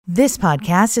This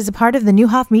podcast is a part of the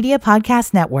Newhoff Media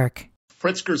Podcast Network.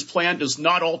 Pritzker's plan does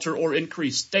not alter or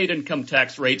increase state income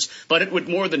tax rates, but it would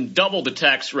more than double the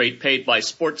tax rate paid by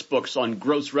sportsbooks on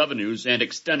gross revenues and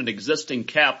extend an existing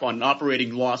cap on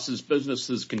operating losses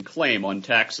businesses can claim on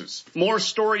taxes. More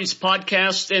stories,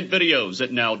 podcasts, and videos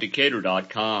at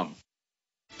nowdecatur.com.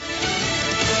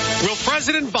 Will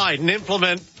President Biden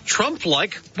implement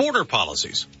Trump-like border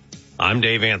policies? I'm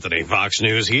Dave Anthony, Fox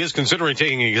News. He is considering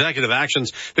taking executive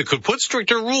actions that could put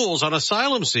stricter rules on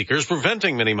asylum seekers,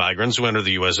 preventing many migrants who enter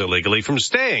the U.S. illegally from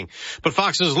staying. But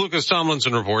Fox's Lucas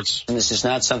Tomlinson reports. This is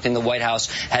not something the White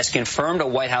House has confirmed. A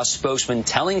White House spokesman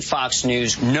telling Fox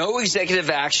News no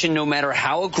executive action, no matter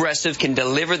how aggressive, can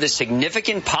deliver the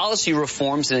significant policy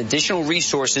reforms and additional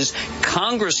resources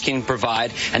Congress can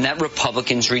provide and that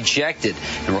Republicans rejected.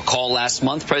 And recall last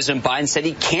month, President Biden said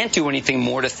he can't do anything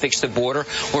more to fix the border,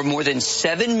 where more than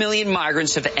 7 million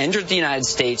migrants have entered the United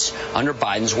States under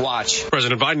Biden's watch.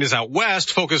 President Biden is out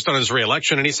west, focused on his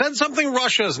re-election, and he said something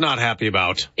Russia is not happy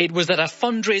about. It was at a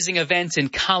fundraising event in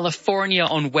California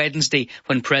on Wednesday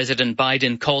when President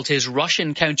Biden called his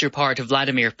Russian counterpart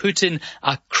Vladimir Putin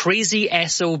a crazy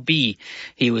SOB.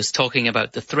 He was talking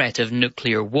about the threat of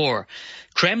nuclear war.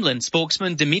 Kremlin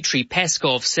spokesman Dmitry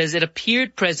Peskov says it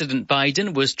appeared President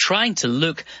Biden was trying to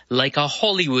look like a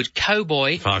Hollywood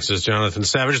cowboy. Fox's Jonathan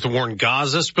Savage to warn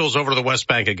Gaza spills over to the West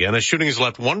Bank again. A shooting has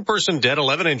left one person dead,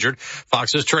 11 injured.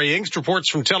 Fox's Trey Ingst reports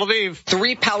from Tel Aviv.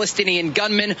 3 Palestinian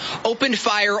gunmen opened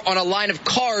fire on a line of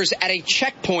cars at a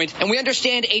checkpoint, and we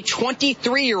understand a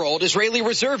 23-year-old Israeli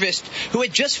reservist who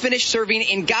had just finished serving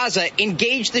in Gaza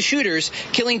engaged the shooters,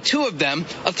 killing 2 of them.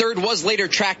 A third was later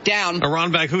tracked down.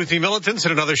 Iran-backed Houthi militants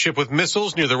hit another ship with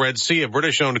missiles near the Red Sea, a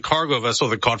British-owned cargo vessel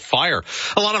that caught fire.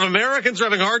 A lot of Americans are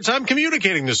having a hard time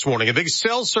communicating this morning. A big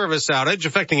cell service outage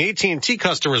affecting AT&T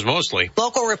customers mostly.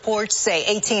 Local reports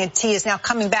say AT&T is now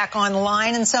coming back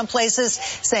online in some places,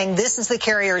 saying this is the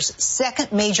carrier's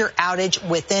second major outage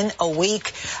within a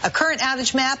week. A current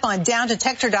outage map on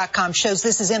downdetector.com shows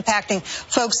this is impacting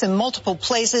folks in multiple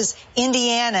places: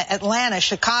 Indiana, Atlanta,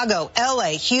 Chicago,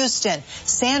 LA, Houston,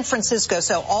 San Francisco,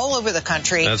 so all over the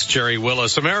country. That's Jerry Willis.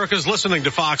 America's listening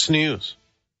to Fox News.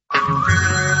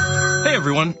 Hey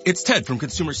everyone, it's Ted from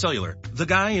Consumer Cellular, the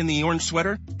guy in the orange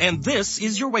sweater, and this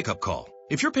is your wake-up call.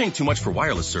 If you're paying too much for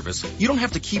wireless service, you don't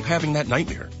have to keep having that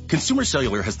nightmare. Consumer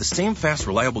Cellular has the same fast,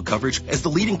 reliable coverage as the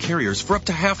leading carriers for up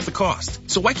to half the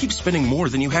cost. So why keep spending more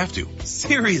than you have to?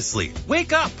 Seriously,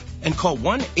 wake up and call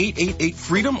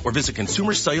 1-888-FREEDOM or visit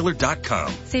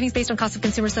consumercellular.com. Savings based on cost of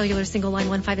Consumer Cellular single line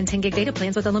 1, 5, and 10 gig data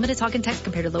plans with unlimited talk and text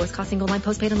compared to lowest cost single line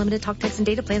postpaid unlimited talk, text, and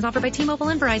data plans offered by T-Mobile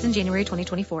and Verizon January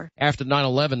 2024. After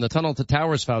 9/11, the Tunnel to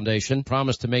Towers Foundation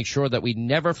promised to make sure that we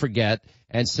never forget,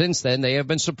 and since then they have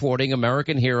been supporting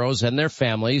American heroes and their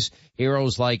families,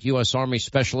 heroes like U.S. Army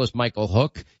Specialist Michael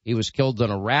Hook. He was killed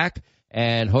in Iraq,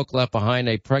 and Hook left behind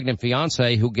a pregnant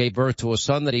fiancée who gave birth to a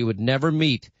son that he would never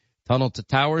meet. Tunnel to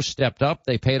Towers stepped up.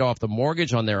 They paid off the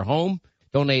mortgage on their home.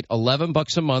 Donate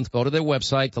 $11 a month. Go to their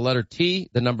website, the letter T,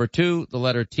 the number 2, the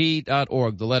letter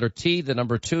T.org. The letter T, the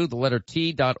number 2, the letter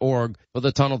T.org for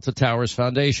the Tunnel to Towers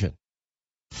Foundation.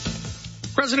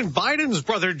 President Biden's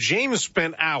brother James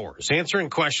spent hours answering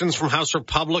questions from House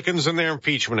Republicans in their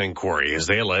impeachment inquiry as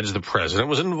they allege the president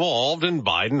was involved in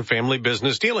Biden family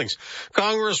business dealings.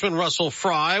 Congressman Russell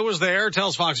Fry was there,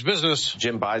 tells Fox Business.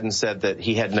 Jim Biden said that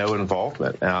he had no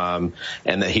involvement and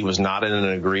that he was not in an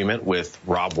agreement with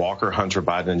Rob Walker, Hunter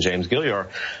Biden, and James Gilliar.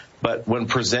 But when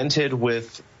presented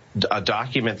with a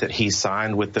document that he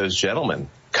signed with those gentlemen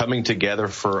coming together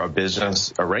for a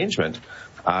business arrangement,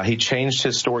 he changed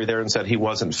his story there and said he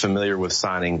wasn't familiar with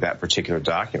signing that particular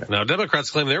document. Now, Democrats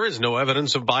claim there is no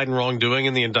evidence of Biden wrongdoing,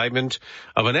 in the indictment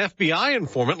of an FBI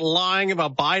informant lying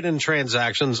about Biden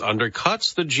transactions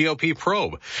undercuts the GOP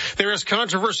probe. There is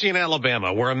controversy in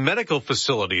Alabama where a medical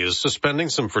facility is suspending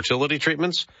some fertility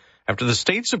treatments after the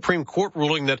state Supreme Court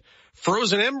ruling that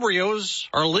frozen embryos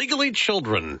are legally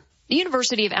children. The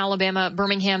University of Alabama,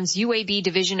 Birmingham's UAB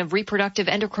Division of Reproductive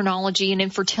Endocrinology and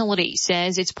Infertility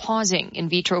says it's pausing in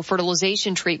vitro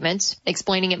fertilization treatments,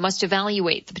 explaining it must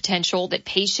evaluate the potential that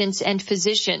patients and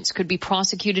physicians could be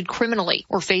prosecuted criminally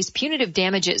or face punitive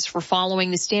damages for following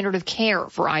the standard of care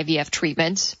for IVF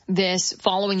treatments. This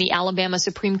following the Alabama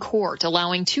Supreme Court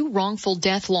allowing 2 wrongful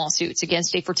death lawsuits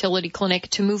against a fertility clinic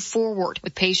to move forward,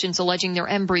 with patients alleging their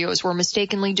embryos were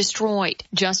mistakenly destroyed.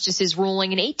 Justices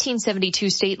ruling an 1872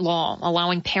 state law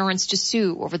allowing parents to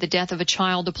sue over the death of a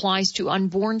child applies to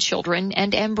unborn children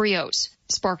and embryos,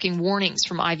 sparking warnings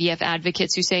from IVF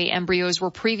advocates who say embryos were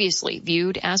previously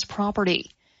viewed as property.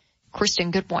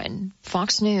 Kristen Goodwin,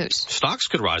 Fox News. Stocks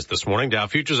could rise this morning. Dow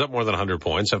futures up more than 100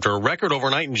 points after a record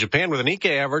overnight in Japan with an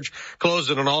Nikkei average closed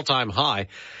at an all-time high.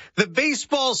 The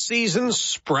baseball season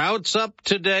sprouts up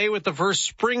today with the first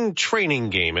spring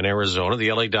training game in Arizona.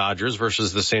 The LA Dodgers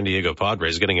versus the San Diego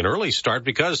Padres getting an early start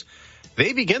because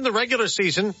they begin the regular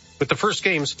season with the first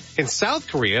games in South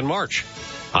Korea in March.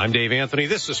 I'm Dave Anthony.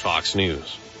 This is Fox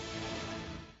News.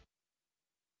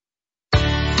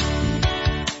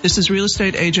 This is real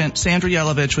estate agent Sandra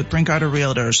Yelovich with Brinkarter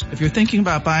Realtors. If you're thinking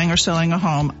about buying or selling a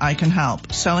home, I can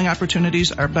help. Selling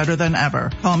opportunities are better than ever.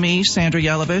 Call me, Sandra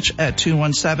Yelovich, at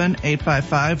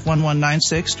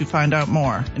 217-855-1196 to find out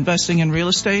more. Investing in real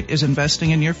estate is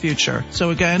investing in your future. So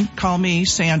again, call me,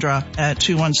 Sandra, at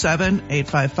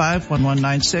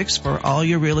 217-855-1196 for all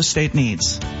your real estate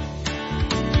needs.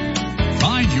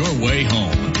 Find your way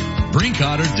home.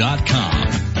 Brinkarter.com.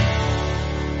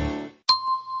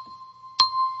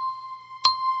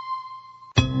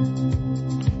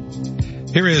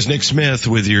 Here is Nick Smith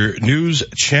with your News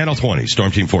Channel 20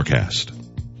 Storm Team Forecast.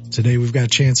 Today we've got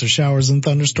chance of showers and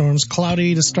thunderstorms,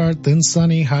 cloudy to start, then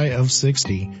sunny, high of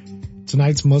 60.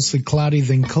 Tonight's mostly cloudy,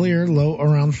 then clear, low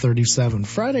around 37.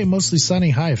 Friday mostly sunny,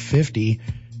 high of 50.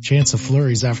 Chance of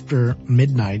flurries after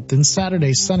midnight, then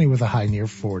Saturday sunny with a high near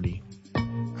 40.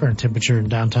 Current temperature in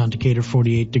downtown Decatur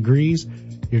 48 degrees.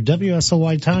 Your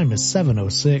WSOY time is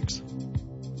 7:06.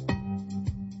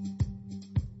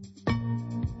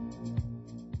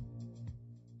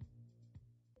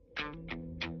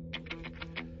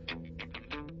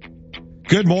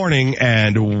 Good morning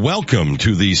and welcome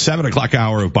to the 7 o'clock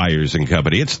hour of Byers and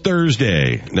Company. It's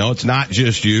Thursday. No, it's not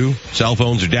just you. Cell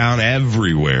phones are down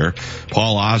everywhere.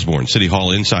 Paul Osborne, City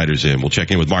Hall Insider's in. We'll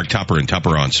check in with Mark Tupper and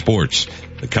Tupper on Sports.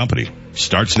 The company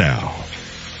starts now.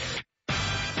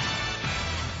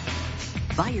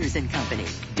 Byers and Company,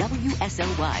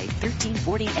 WSOY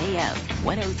 1340 AM,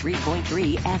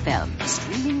 103.3 FM,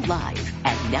 streaming live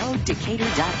at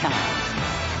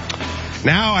nowdecatur.com.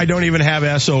 Now I don't even have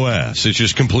SOS. It's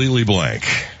just completely blank.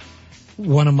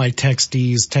 One of my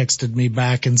textees texted me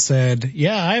back and said,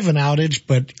 yeah, I have an outage,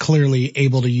 but clearly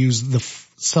able to use the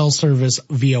cell service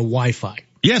via Wi-Fi.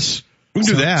 Yes, we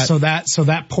can do that. So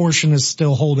that portion is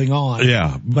still holding on.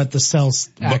 Yeah. But the cell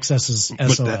access is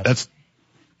SOS. But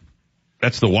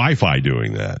that's the Wi-Fi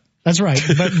doing that. That's right,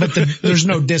 but there's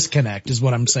no disconnect is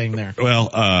what I'm saying there.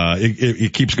 Well,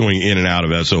 it keeps going in and out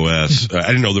of SOS. I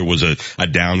didn't know there was a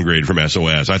downgrade from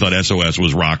SOS. I thought SOS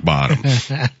was rock bottom.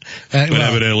 But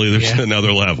evidently there's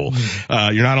another level.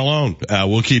 You're not alone.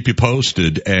 We'll keep you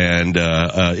posted, and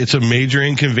it's a major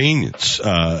inconvenience.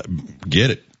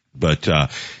 Get it. But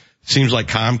seems like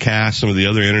Comcast, some of the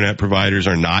other internet providers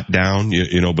are not down,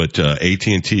 but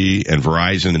AT&T and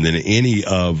Verizon, and then any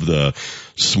of the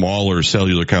smaller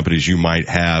cellular companies you might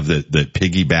have that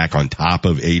piggyback on top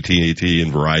of AT&T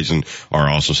and Verizon are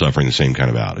also suffering the same kind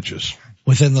of outages.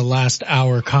 Within the last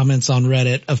hour, comments on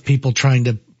Reddit of people trying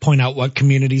to point out what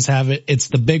communities have it. It's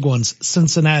the big ones: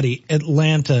 Cincinnati,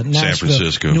 Atlanta, Nashville, San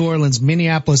Francisco, New Orleans,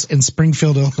 Minneapolis, and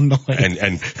Springfield, Illinois.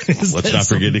 And let's not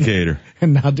forget Decatur.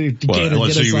 And now Decatur.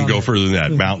 Let's see, you can go further than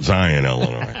that. Mount Zion,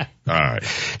 Illinois. All right.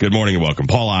 Good morning and welcome.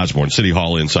 Paul Osborne, City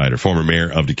Hall Insider, former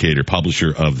mayor of Decatur,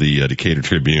 publisher of the Decatur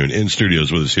Tribune, in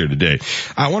studios with us here today.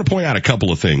 I want to point out a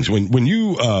couple of things. When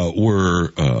you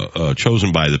were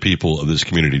chosen by the people of this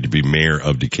community to be mayor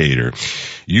of Decatur,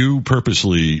 you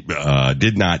purposely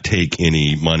did not take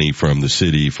any money from the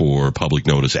city for public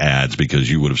notice ads because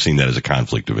you would have seen that as a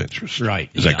conflict of interest. Right.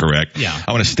 Is that correct? Yeah.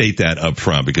 I want to state that up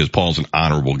front because Paul's an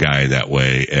honorable guy that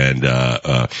way, and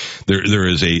there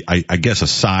is I guess a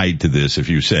side to this if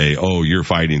you say, oh, you're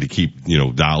fighting to keep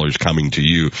dollars coming to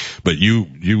you, but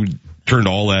you turned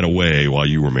all that away while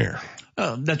you were mayor.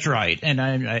 Oh, that's right. And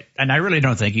I really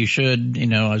don't think you should,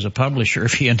 as a publisher,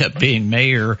 if you end up being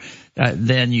mayor,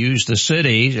 then use the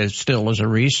city still as a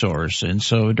resource. And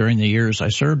so during the years I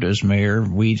served as mayor,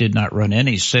 we did not run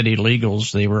any city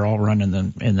legals. They were all run in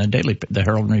the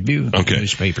Herald and Review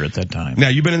newspaper at that time. Now,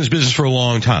 you've been in this business for a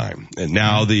long time, and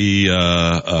now you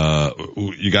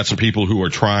got some people who are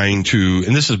trying to,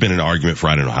 and this has been an argument for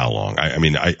I don't know how long.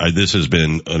 This has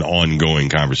been an ongoing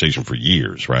conversation for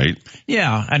years, right?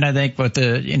 Yeah, and I think with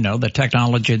the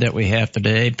technology that we have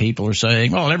today, people are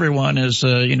saying, well, everyone is,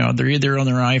 they're either on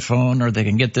their iPhone phone, or they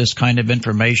can get this kind of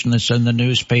information that's in the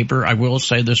newspaper. I will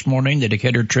say this morning, the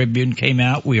Decatur Tribune came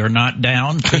out. We are not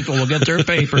down. People will get their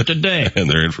paper today. And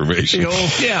their information.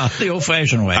 The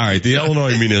old-fashioned way. All right, the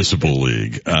Illinois Municipal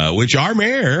League, which our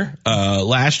mayor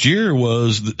last year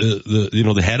was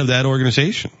the head of that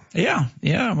organization. Yeah,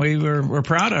 we're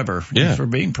proud of her for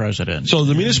being president. So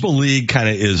the Municipal League kind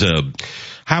of is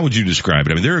how would you describe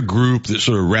it? I mean, they're a group that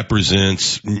sort of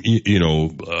represents,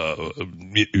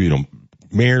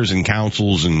 mayors and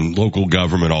councils and local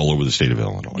government all over the state of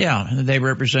Illinois. Yeah, they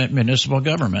represent municipal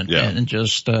government,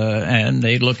 and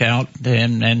they look out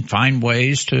and find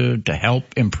ways to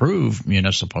help improve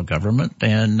municipal government.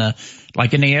 And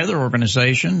like any other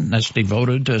organization that's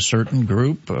devoted to a certain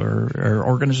group or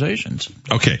organizations.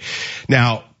 Okay,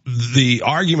 now the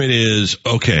argument is,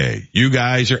 okay, you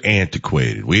guys are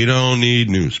antiquated. We don't need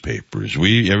newspapers.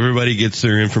 Everybody gets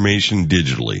their information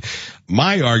digitally.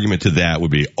 My argument to that would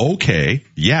be, okay,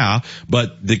 yeah,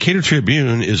 but the Decatur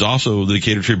Tribune is also the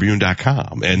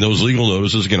DecaturTribune.com, and those legal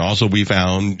notices can also be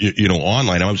found,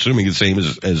 online. I'm assuming it's the same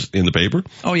as in the paper.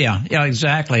 Oh yeah,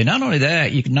 exactly. Not only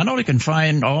that, you not only can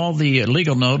find all the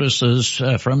legal notices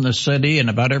from the city and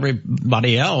about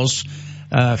everybody else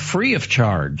free of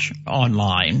charge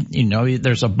online.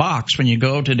 There's a box when you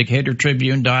go to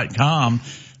DecaturTribune.com.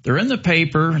 They're in the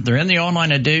paper, they're in the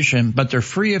online edition, but they're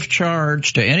free of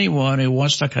charge to anyone who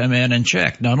wants to come in and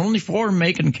check. Not only for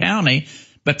Macon County,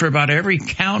 but for about every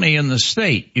county in the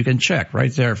state, you can check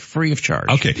right there, free of charge.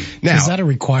 Okay. Now, is that a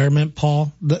requirement,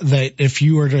 Paul, that if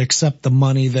you were to accept the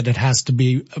money, that it has to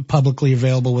be publicly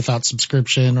available without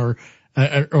subscription or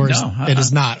it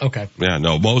is not? Okay. Yeah,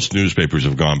 no, most newspapers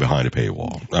have gone behind a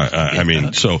paywall. I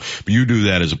mean, so you do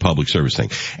that as a public service thing.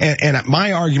 And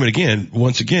my argument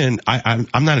once again,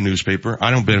 I'm not a newspaper.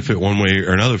 I don't benefit one way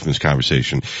or another from this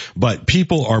conversation, but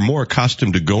people are more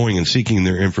accustomed to going and seeking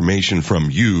their information from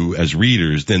you as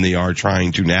readers than they are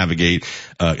trying to navigate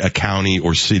a county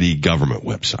or city government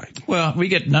website. Well, we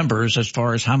get numbers as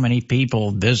far as how many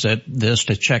people visit this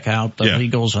to check out the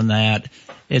legals and that.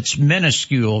 It's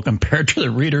minuscule compared to the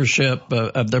readership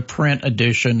of the print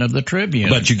edition of the Tribune.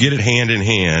 But you get it hand in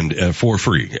hand for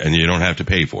free, and you don't have to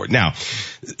pay for it. Now,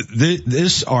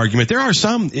 this argument, there are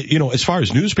some, as far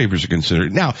as newspapers are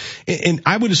concerned. Now, and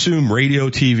I would assume radio,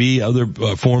 TV,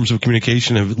 other forms of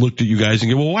communication have looked at you guys and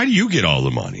go, well, why do you get all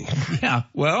the money?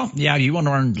 Yeah, you want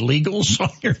to earn legals on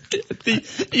your,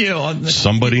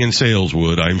 somebody in sales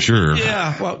would, I'm sure.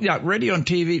 Radio and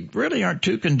TV really aren't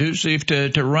too conducive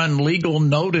to run legal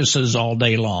notices all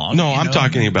day long. No, I'm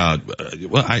talking about,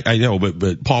 I know,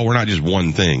 but Paul, we're not just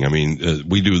one thing. I mean,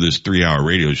 we do this 3-hour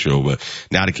radio show, but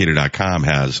now Decatur.com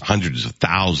has hundreds of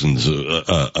thousands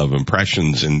of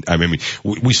impressions. And I mean,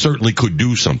 we certainly could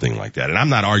do something like that. And I'm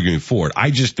not arguing for it.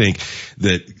 I just think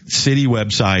that city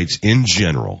websites in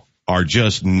general are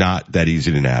just not that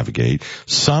easy to navigate.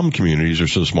 Some communities are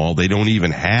so small they don't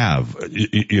even have,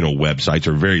 websites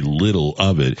or very little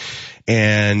of it.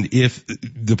 And if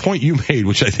the point you made,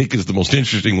 which I think is the most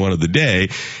interesting one of the day,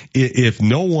 if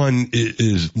no one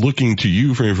is looking to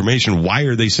you for information, why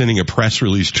are they sending a press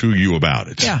release to you about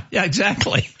it? Yeah,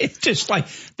 exactly. It's just like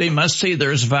they must see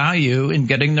there's value in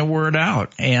getting the word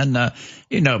out. And,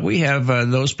 we have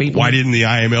those people. Why didn't the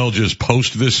IML just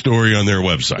post this story on their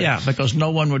website? Yeah, because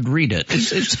no one would read it.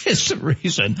 It's the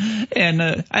reason.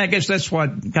 And I guess that's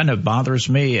what kind of bothers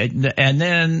me. And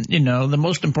then, the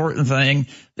most important thing,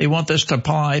 they want this to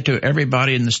apply to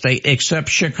everybody in the state except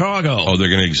Chicago. Oh, they're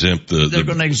going to exempt They're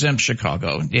going to exempt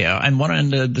Chicago. Yeah, and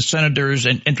one of the senators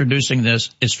introducing this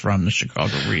is from the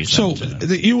Chicago region. So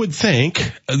you would think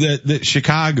that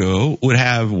Chicago would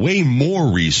have way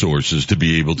more resources to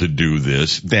be able to do this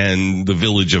than the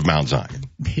village of Mount Zion.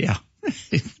 Yeah.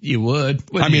 You would.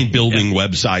 Building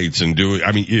websites and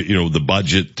the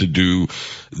budget to do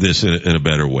this in a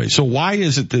better way. So why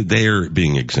is it that they're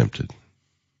being exempted?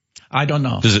 I don't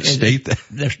know. Does it state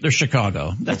that? They're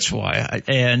Chicago. That's why.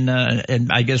 And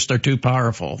I guess they're too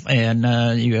powerful.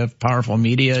 And you have powerful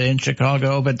media in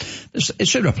Chicago, but it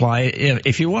should apply.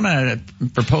 If you want to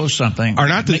propose something,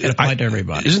 make it apply to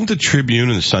everybody. Isn't the Tribune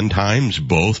and the Sun-Times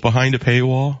both behind a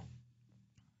paywall?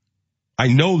 I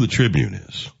know the Tribune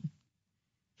is.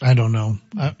 I don't know.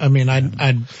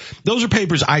 Those are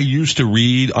papers I used to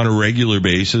read on a regular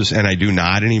basis, and I do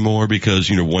not anymore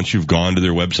because, once you've gone to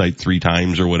their website 3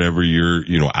 times or whatever, you're,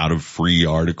 out of free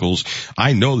articles.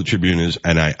 I know the Tribune is,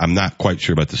 and I'm not quite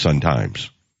sure about the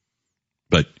Sun-Times.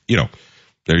 But,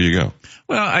 there you go.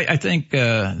 Well, I think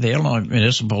the Illinois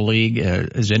Municipal League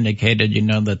has indicated,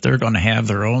 that they're going to have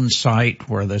their own site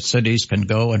where the cities can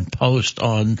go and post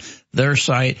on their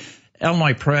site.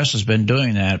 Illinois Press has been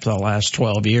doing that for the last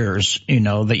 12 years. It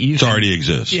already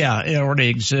exists. Yeah, it already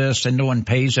exists, and no one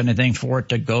pays anything for it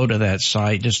to go to that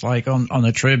site, just like on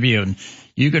the Tribune.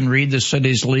 You can read the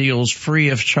city's legals free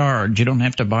of charge. You don't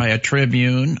have to buy a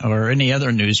Tribune or any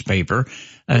other newspaper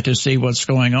to see what's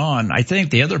going on. I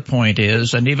think the other point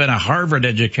is, and even a Harvard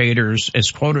educator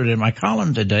is quoted in my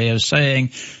column today as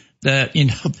saying that,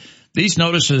 these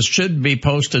notices should be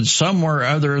posted somewhere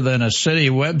other than a city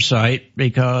website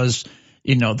because,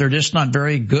 they're just not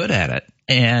very good at it.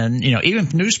 And, even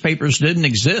if newspapers didn't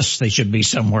exist, they should be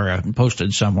somewhere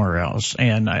posted somewhere else.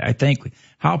 And I think,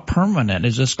 how permanent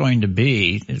is this going to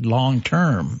be long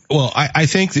term? Well, I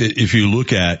think that if you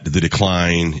look at the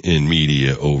decline in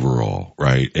media overall,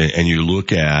 right, and you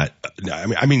look at,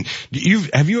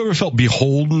 have you ever felt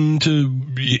beholden to,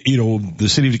 the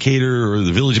city of Decatur or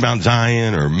the village of Mount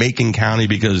Zion or Macon County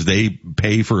because they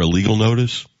pay for a legal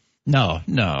notice? No,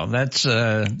 that's,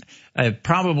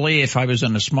 probably if I was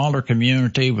in a smaller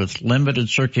community with limited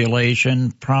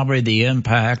circulation, probably the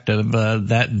impact of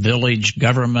that village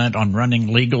government on running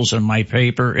legals in my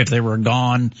paper, if they were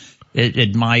gone,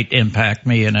 it might impact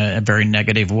me in a very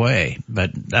negative way.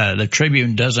 But the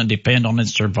Tribune doesn't depend on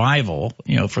its survival,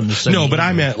 from the city. No, but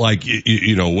I meant like,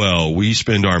 we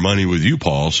spend our money with you,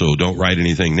 Paul, so don't write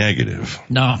anything negative.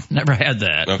 No, never had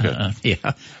that. Okay.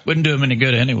 Wouldn't do them any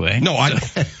good anyway. No, I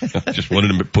just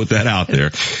wanted to put that out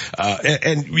there.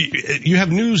 And you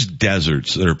have news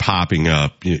deserts that are popping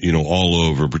up, all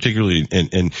over, particularly,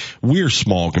 and we're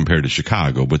small compared to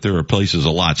Chicago, but there are places a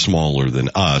lot smaller than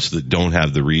us that don't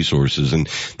have the resources. And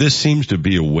this seems to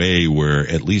be a way where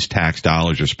at least tax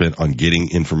dollars are spent on getting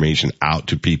information out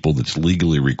to people that's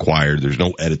legally required. There's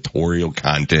no editorial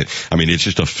content. It's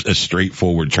just a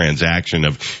straightforward transaction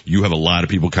of you have a lot of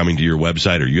people coming to your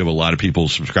website or you have a lot of people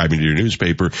subscribing to your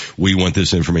newspaper. We want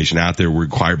this information out there. We're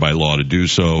required by law to do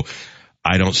so.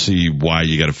 I don't see why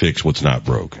you got to fix what's not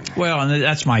broken. Well, and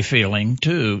that's my feeling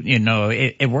too.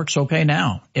 It works okay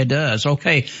now. It does.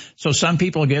 Okay. So some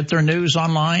people get their news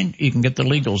online. You can get the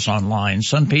legals online.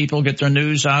 Some people get their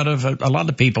news out of, a lot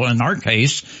of people in our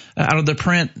case, out of the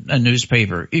print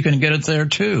newspaper. You can get it there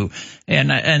too.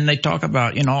 And they talk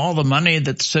about, all the money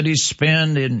that cities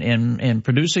spend in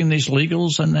producing these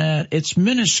legals and that it's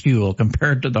minuscule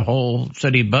compared to the whole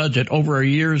city budget over a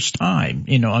year's time,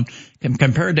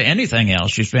 compared to anything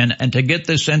else you spend. And to get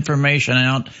this information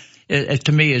out,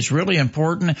 to me, is really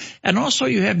important. And also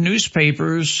you have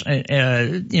newspapers,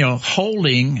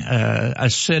 holding a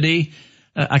city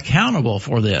accountable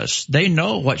for this. They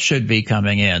know what should be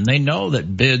coming in. They know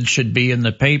that bids should be in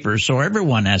the paper, so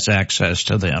everyone has access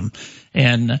to them.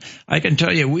 And I can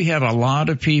tell you, we have a lot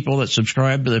of people that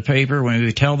subscribe to the paper. When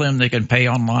we tell them they can pay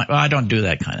online, well, I don't do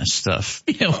that kind of stuff.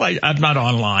 I'm not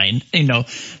online,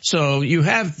 So you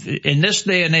have, in this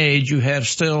day and age, you have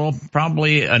still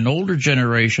probably an older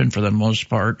generation for the most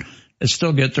part that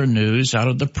still get their news out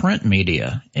of the print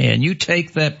media. And you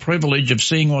take that privilege of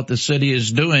seeing what the city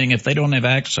is doing if they don't have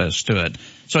access to it.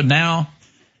 So now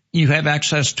you have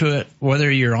access to it,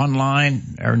 whether you're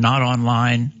online or not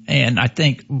online. And I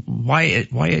think why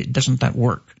doesn't that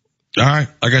work? All right.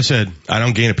 Like I said, I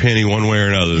don't gain a penny one way or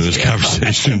another in this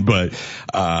conversation, but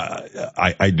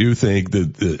I do think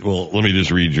that, let me just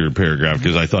read your paragraph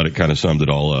because I thought it kind of summed it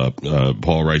all up.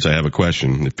 Paul writes, I have a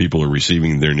question. If people are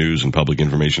receiving their news and public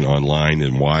information online,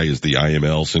 then why is the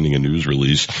IML sending a news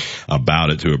release about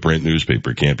it to a print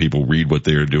newspaper? Can't people read what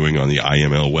they are doing on the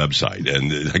IML website?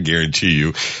 And I guarantee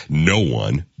you, no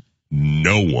one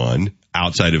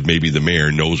outside of maybe the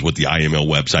mayor knows what the IML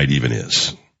website even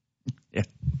is. Yeah.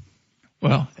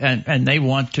 Well, and they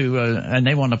want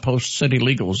to post city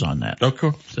legals on that. Okay.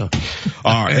 So,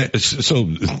 all right. So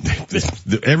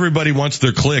everybody wants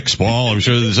their clicks, Paul. I'm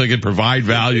sure they can provide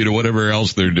value to whatever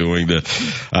else they're doing. All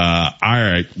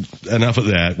right. Enough of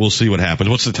that. We'll see what happens.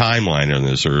 What's the timeline on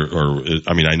this?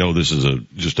 I know this is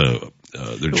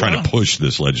they're trying to push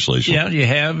this legislation. Yeah, you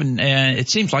have, and it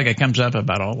seems like it comes up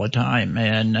about all the time.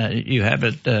 And you have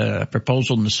a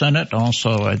proposal in the Senate,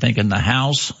 also I think in the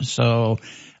House. So.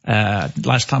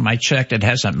 Last time I checked, it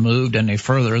hasn't moved any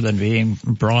further than being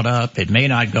brought up. It may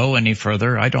not go any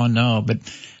further. I don't know. But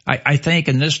I think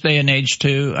in this day and age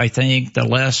too, I think the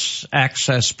less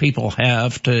access people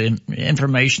have to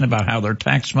information about how their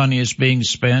tax money is being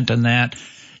spent and that,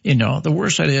 the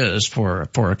worse it is for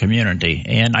a community.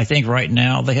 And I think right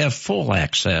now they have full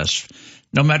access.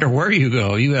 No matter where you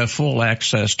go, you have full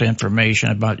access to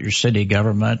information about your city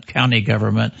government, county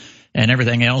government, and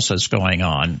everything else that's going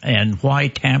on. And why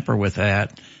tamper with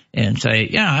that and say,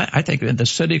 yeah, I think the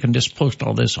city can just post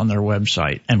all this on their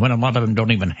website, and when a lot of them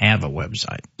don't even have a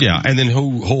website. Yeah, and then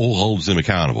who holds them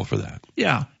accountable for that?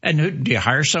 Yeah, and do you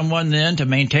hire someone then to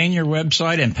maintain your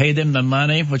website and pay them the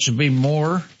money, which would be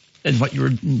more than what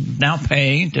you're now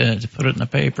paying to put it in the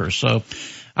paper? So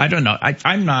I don't know.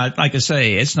 I'm not, like I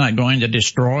say, it's not going to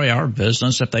destroy our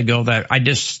business if they go that. I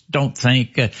just don't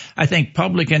think, I think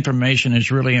public information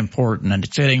is really important, and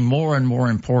it's getting more and more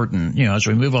important, as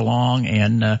we move along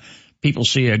and, people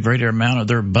see a greater amount of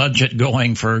their budget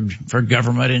going for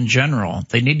government in general.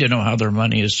 They need to know how their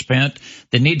money is spent.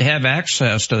 They need to have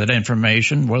access to that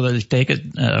information, whether they take it,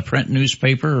 a print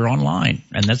newspaper or online.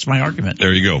 And that's my argument.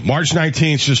 There you go. March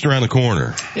 19th, just around the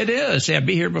corner. It is. Yeah,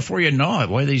 be here before you know it.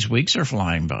 Boy, these weeks are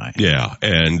flying by. Yeah.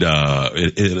 And,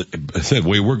 the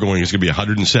way we're going, it's going to be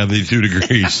 172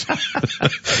 degrees.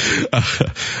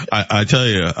 I tell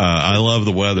you, I love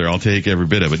the weather. I'll take every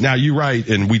bit of it. Now, you're right.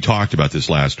 And we talked about this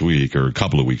last week or a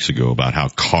couple of weeks ago about how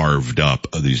carved up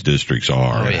these districts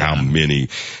are and how many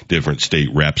different state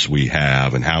reps we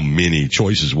have and how many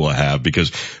choices we'll have,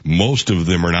 because most of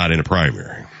them are not in a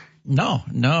primary. No,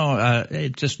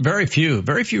 it's just very few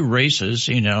races,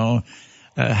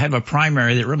 have a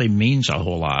primary that really means a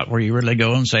whole lot, where you really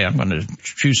go and say, I'm going to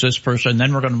choose this person,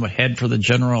 then we're going to head for the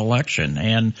general election.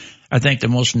 And I think the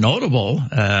most notable,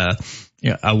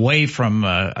 away from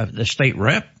the state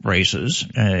rep races,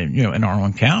 in our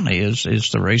own county is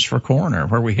the race for coroner,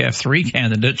 where we have 3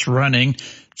 candidates running,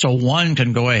 so one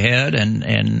can go ahead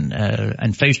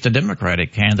and face the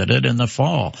Democratic candidate in the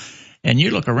fall. And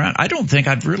you look around, I don't think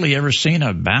I've really ever seen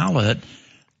a ballot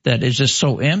that is just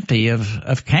so empty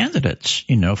of candidates,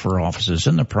 for offices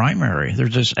in the primary. There's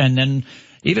just, and then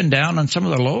even down on some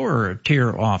of the lower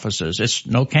tier offices, it's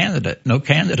no candidate.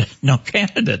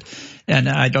 And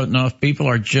I don't know if people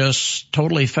are just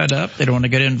totally fed up. They don't want to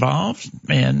get involved,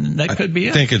 and that could be it.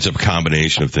 I think it's a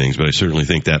combination of things, but I certainly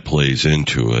think that plays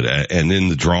into it. And then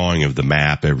the drawing of the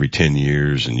map every 10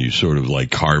 years, and you sort of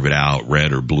like carve it out,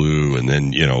 red or blue, and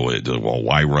then, well,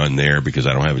 why run there? Because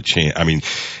I don't have a chance. I mean,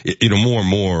 more and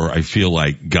more, I feel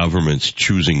like government's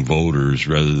choosing voters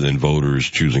rather than voters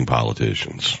choosing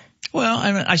politicians. Well,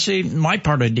 I see my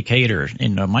part of Decatur.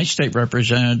 My state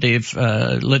representative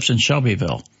lives in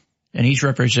Shelbyville, and he's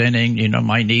representing,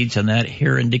 my needs in that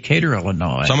here in Decatur,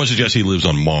 Illinois. Someone suggests he lives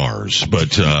on Mars,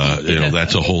 but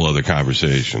that's a whole other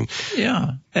conversation.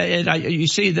 Yeah, and you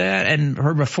see that, and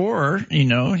her before,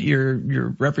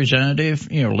 your representative,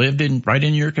 lived right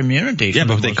in your community. Yeah,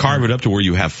 but they carve it up to where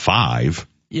you have 5.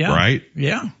 Yeah, right.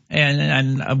 Yeah,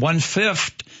 and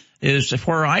 1/5. Is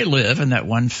where I live in that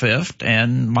 1/5,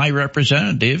 and my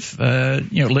representative,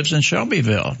 lives in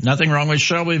Shelbyville. Nothing wrong with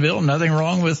Shelbyville, nothing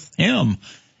wrong with him.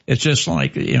 It's just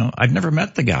like, I've never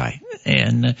met the guy.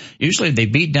 And usually they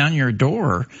beat down your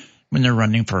door when they're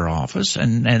running for office,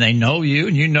 and they know you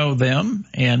and you know them.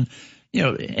 And,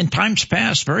 in times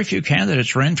past, very few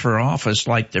candidates ran for office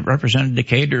like the Representative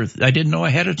Decatur. I didn't know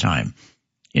ahead of time.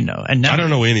 And now, I don't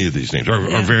know any of these names, or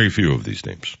very few of these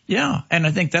names. Yeah, and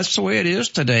I think that's the way it is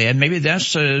today, and maybe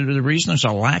that's the reason there's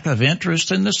a lack of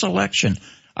interest in this election.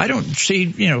 I don't see,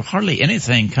 hardly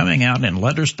anything coming out in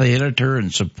letters to the editor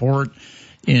and support,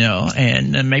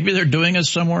 and maybe they're doing it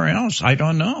somewhere else. I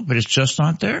don't know, but it's just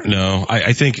not there. No,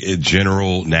 I think in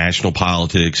general, national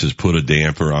politics has put a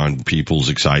damper on people's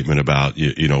excitement about,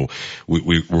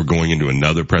 we're going into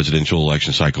another presidential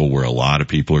election cycle where a lot of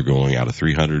people are going out of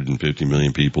 350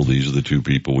 million people. These are the 2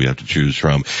 people we have to choose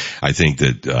from. I think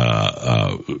that,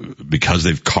 because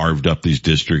they've carved up these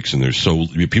districts and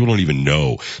people don't even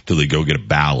know till they go get a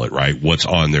ballot, right? What's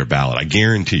on their ballot. I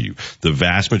guarantee you the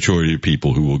vast majority of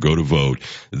people who will go to vote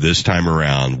this time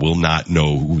around will not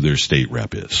know who their state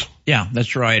rep is. Yeah,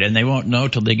 that's right. And they won't know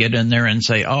till they get in there and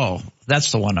say, oh,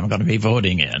 that's the one I'm going to be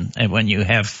voting in. And when you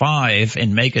have 5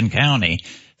 in Macon County,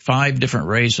 5 different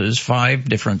races, 5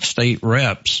 different state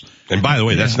reps. And by the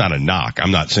way, that's not a knock.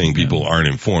 I'm not saying people aren't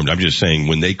informed. I'm just saying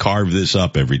when they carve this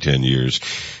up every 10 years,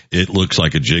 it looks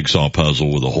like a jigsaw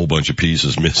puzzle with a whole bunch of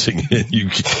pieces missing.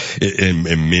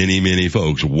 And many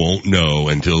folks won't know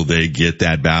until they get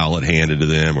that ballot handed to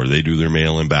them, or they do their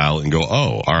mail-in ballot and go,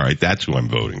 oh, all right, that's who I'm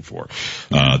voting for.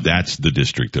 That's the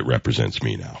district that represents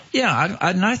me now. Yeah,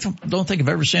 I don't think I've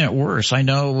ever seen it worse. I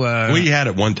know we had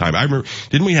it one time. I remember,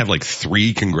 didn't we have like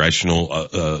 3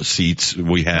 congressional seats?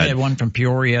 We had one from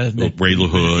Peoria, Ray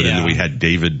LaHood, and then we had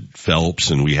David Phelps,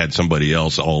 and we had somebody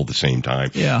else all at the same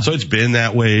time. Yeah. So it's been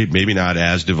that way. Maybe not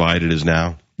as divided as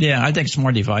now. Yeah, I think it's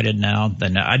more divided now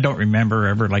than I don't remember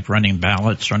ever like running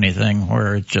ballots or anything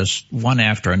where it's just one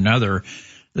after another.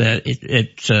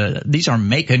 that these are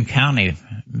Macon County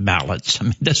ballots. I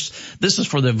mean, this is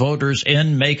for the voters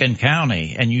in Macon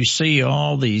County, and you see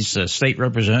all these state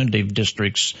representative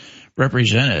districts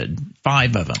represented,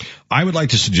 5 of them. I would like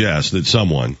to suggest that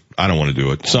someone, I don't want to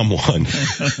do it, someone,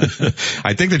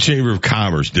 I think the Chamber of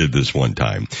Commerce did this one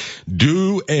time,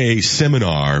 do a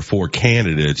seminar for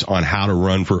candidates on how to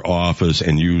run for office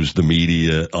and use the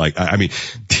media.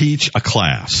 Teach a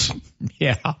class.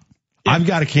 Yeah. I've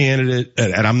got a candidate,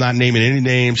 and I'm not naming any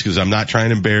names because I'm not trying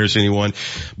to embarrass anyone,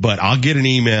 but I'll get an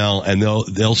email and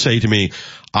they'll say to me,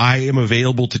 I am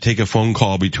available to take a phone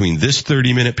call between this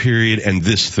 30-minute period and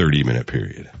this 30-minute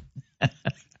period.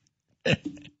 And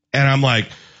I'm like,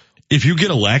 if you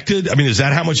get elected, I mean, is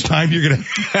that how much time you're going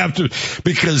to have to?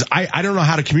 Because I don't know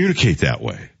how to communicate that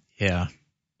way. Yeah.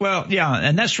 Well, yeah,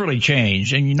 and that's really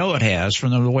changed, and you know it has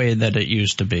from the way that it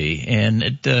used to be.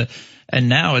 And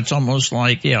now it's almost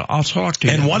like, yeah, I'll talk to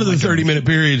you. And one of the 30-minute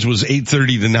periods was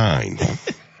 8:30 to 9.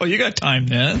 Oh, you got time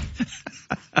then.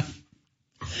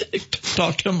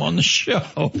 Talk to him on the show.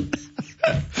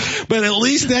 But at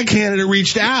least that candidate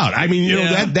reached out. I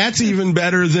mean, that's even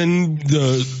better than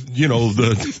the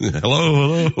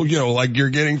hello, like you're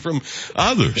getting from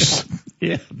others.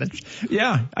 Yeah.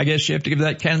 I guess you have to give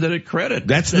that candidate credit.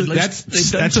 That's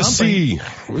a C.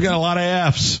 We got a lot of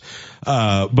F's.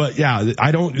 But yeah,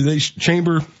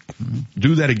 Chamber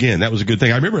do that again. That was a good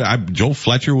thing. I remember Joel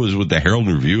Fletcher was with the Herald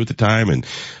and Review at the time, and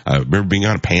I remember being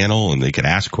on a panel and they could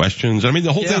ask questions. I mean,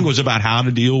 the whole thing was about how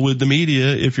to deal with the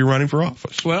media if you're running for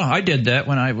office. Well, I did that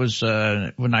when I was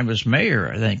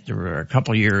mayor. I think there were a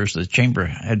couple of years the Chamber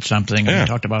had something and we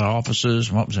talked about offices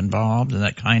and what was involved and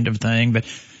that kind of thing. But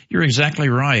you're exactly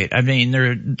right. I mean,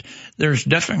 there's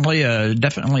definitely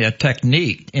a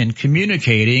technique in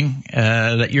communicating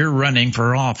that you're running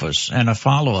for office and a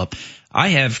follow-up. I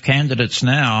have candidates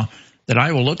now that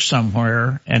I will look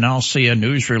somewhere and I'll see a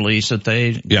news release that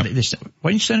they say,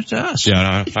 why don't you send it to us?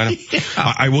 Yeah, I know.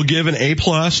 I will give an A+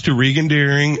 to Regan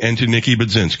Deering and to Nikki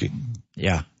Budzinski.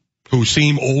 Yeah. Who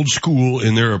seem old school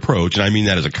in their approach, and I mean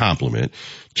that as a compliment,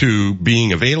 to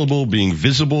being available, being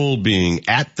visible, being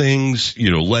at things,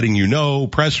 letting you know,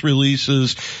 press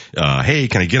releases, hey,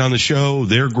 can I get on the show?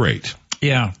 They're great.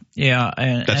 Yeah.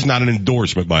 That's not an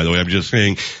endorsement, by the way. I'm just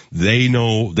saying they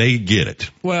know, they get it.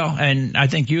 Well, and I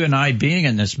think you and I being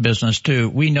in this business too,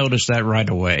 we noticed that right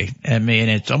away. I mean,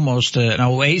 it's almost an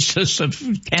oasis of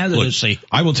candidacy. Look,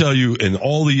 I will tell you, in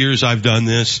all the years I've done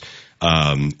this,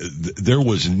 there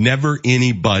was never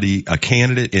anybody, a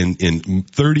candidate in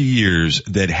 30 years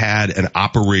that had an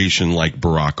operation like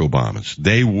Barack Obama's.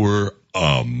 They were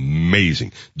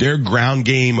amazing. Their ground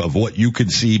game of what you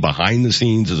could see behind the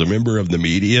scenes as a member of the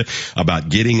media about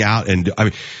getting out and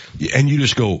you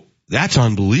just go, that's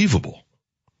unbelievable.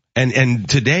 And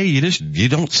today you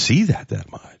don't see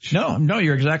that much. No,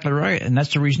 you're exactly right. And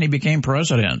that's the reason he became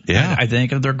president. Yeah. I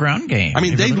think of their ground game. I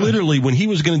mean, they literally, when he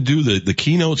was going to do the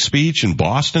keynote speech in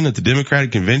Boston at the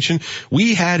Democratic Convention,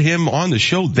 we had him on the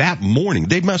show that morning.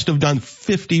 They must have done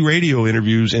 50 radio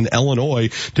interviews in Illinois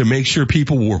to make sure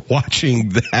people were watching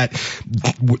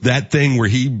that thing where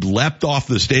he leapt off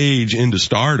the stage into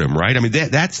stardom, right? I mean,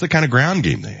 that's the kind of ground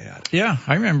game they had. Yeah,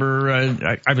 I remember,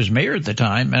 I was mayor at the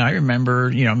time, and I remember,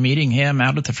 meeting him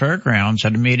out at the fairgrounds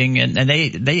at a meeting, and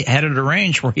they had it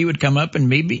arranged where he would come up and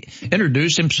maybe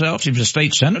introduce himself. He was a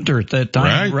state senator at that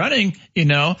time, running,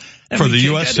 For the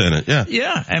U.S. Senate, yeah.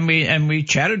 Yeah, and we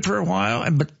chatted for a while,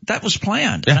 but that was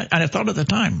planned. Yeah. And I thought at the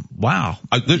time, wow.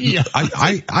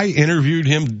 I interviewed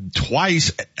him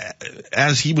twice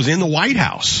as he was in the White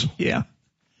House. Yeah.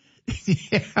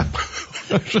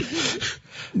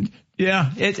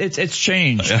 Yeah, it's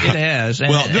changed. It has.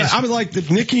 Well, I would like that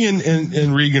Nikki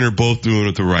and Regan are both doing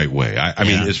it the right way. I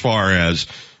mean, as far as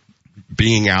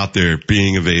being out there,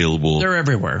 being available. They're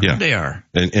everywhere. Yeah. They are.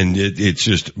 And it's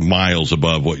just miles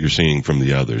above what you're seeing from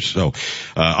the others. So,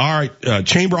 all right,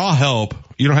 Chamber, I'll help.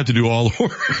 You don't have to do all the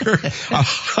work.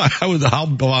 I'll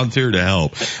volunteer to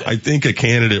help. I think a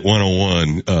candidate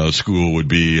 101 school would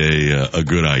be a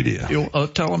good idea. You'll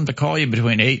tell them to call you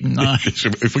between 8 and 9.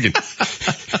 If we can.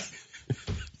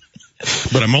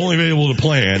 But I'm only able to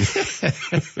plan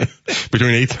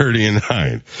between 8:30 and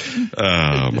 9.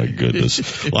 Oh my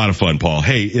goodness. A lot of fun, Paul.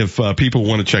 Hey, if people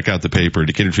want to check out the paper,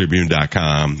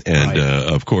 DecaturTribune.com, and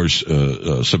of course,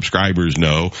 subscribers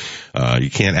know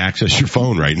you can't access your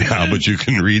phone right now, but you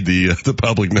can read the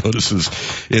public notices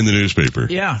in the newspaper.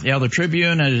 Yeah, the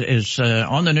Tribune is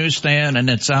on the newsstand, and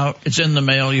it's out. It's in the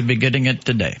mail. You'll be getting it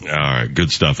today. All right, good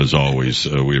stuff as always.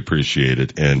 We appreciate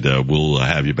it, and we'll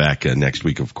have you back next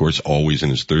week, of course, always in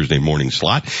his Thursday morning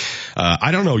slot.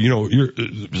 I don't know,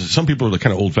 some people are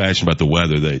kind of old fashioned about the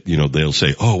weather that, they'll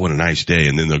say, oh, what a nice day.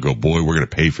 And then they'll go, boy, we're going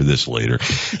to pay for this later.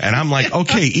 And I'm like,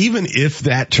 okay, even if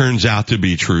that turns out to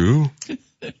be true,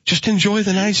 just enjoy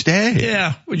the nice day.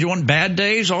 Yeah. Would you want bad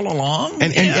days all along?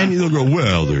 And they'll go,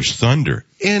 well, there's thunder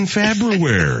in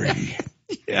February.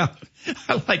 Yeah.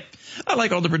 I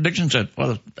like all the predictions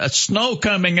that, snow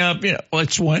coming up,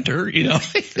 it's winter,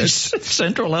 it's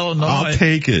central Illinois. I'll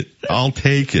take it.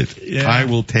 Yeah. I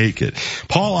will take it.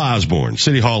 Paul Osborne,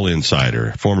 City Hall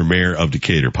insider, former mayor of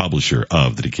Decatur, publisher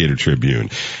of the Decatur Tribune.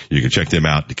 You can check them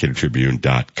out,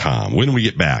 DecaturTribune.com. When we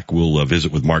get back, we'll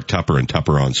visit with Mark Tupper and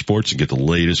Tupper on Sports and get the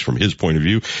latest from his point of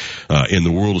view in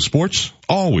the world of sports.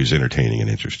 Always entertaining and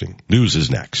interesting. News is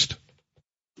next.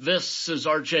 This is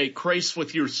RJ Crace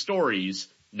with your stories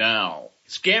now.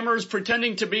 Scammers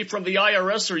pretending to be from the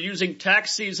IRS are using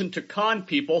tax season to con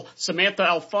people. Samantha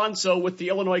Alfonso with the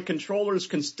Illinois Comptroller's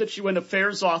Constituent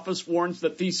Affairs Office warns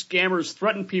that these scammers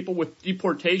threaten people with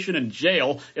deportation and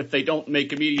jail if they don't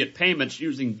make immediate payments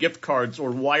using gift cards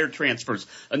or wire transfers.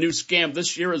 A new scam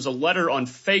this year is a letter on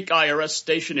fake IRS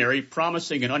stationery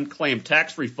promising an unclaimed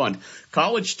tax refund.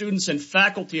 College students and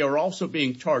faculty are also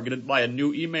being targeted by a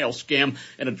new email scam.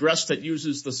 An address that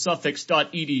uses the suffix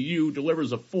 .edu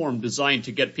delivers a form designed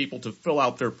to get people to fill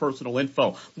out their personal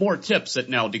info. More tips at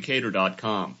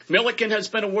nowdecatur.com. Milliken has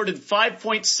been awarded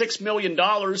 $5.6 million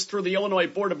through the Illinois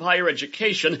Board of Higher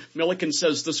Education. Milliken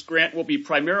says this grant will be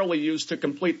primarily used to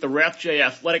complete the Rathje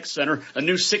Athletic Center, a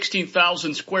new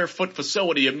 16,000 square foot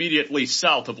facility immediately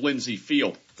south of Lindsay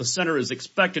Field. The center is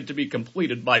expected to be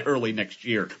completed by early next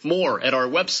year. More at our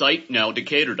website,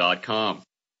 nowdecatur.com.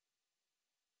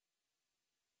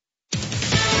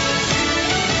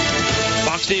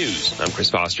 Fox News, I'm Chris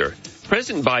Foster.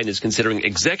 President Biden is considering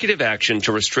executive action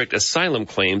to restrict asylum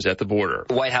claims at the border.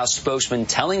 The White House spokesman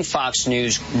telling Fox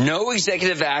News no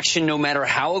executive action, no matter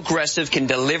how aggressive, can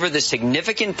deliver the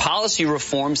significant policy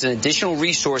reforms and additional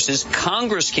resources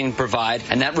Congress can provide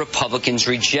and that Republicans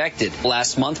rejected.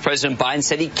 Last month, President Biden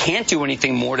said he can't do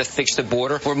anything more to fix the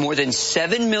border, where more than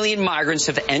 7 million migrants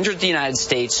have entered the United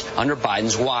States under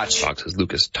Biden's watch. Fox's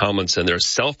Lucas Tomlinson. There are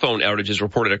cell phone outages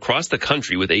reported across the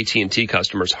country with AT&T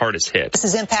customers hardest hit. This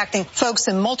is impacting folks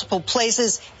in multiple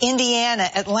places: Indiana,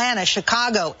 Atlanta,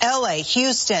 Chicago, LA,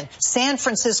 Houston, San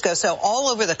Francisco, so all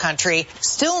over the country.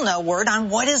 Still no word on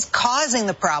what is causing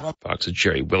the problem. Fox's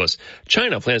Jerry Willis.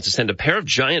 China plans to send a pair of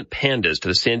giant pandas to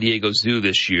the San Diego Zoo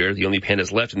this year. The only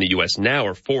pandas left in the U.S. now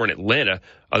are 4 in Atlanta.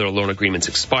 Other loan agreements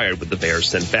expired with the bears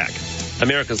sent back.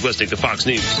 America's listening to Fox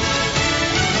News.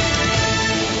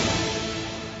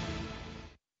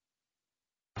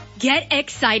 Get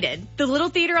excited. The Little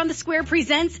Theater on the Square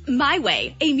presents My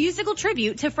Way, a musical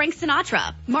tribute to Frank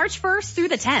Sinatra, March 1st through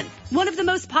the 10th. One of the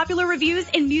most popular reviews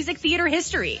in music theater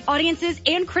history. Audiences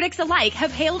and critics alike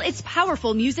have hailed its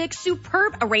powerful music,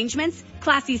 superb arrangements,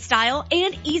 classy style,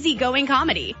 and easygoing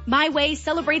comedy. My Way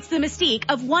celebrates the mystique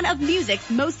of one of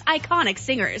music's most iconic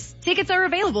singers. Tickets are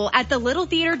available at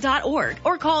thelittletheater.org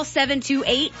or call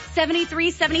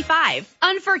 728-7375.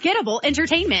 Unforgettable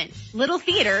entertainment. Little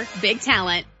Theater, big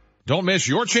talent. Don't miss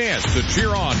your chance to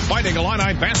cheer on Fighting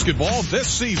Illini basketball this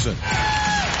season.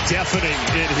 Deafening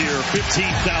in here, 15,000,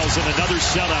 another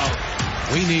sellout.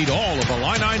 We need all of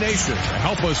Illini Nation to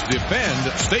help us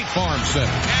defend State Farm Center.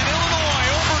 And Illinois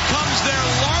overcomes their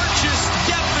largest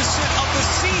deficit of the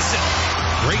season.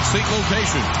 Great seat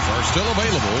locations are still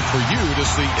available for you to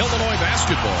see Illinois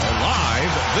basketball live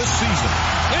this season.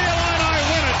 The Illini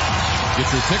win it. Get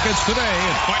your tickets today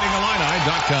at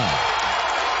fightingillini.com.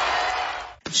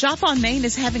 Shop on Main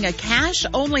is having a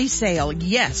cash-only sale.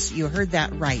 Yes, you heard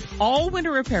that right. All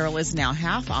winter apparel is now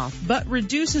half off, but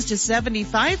reduces to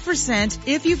 75%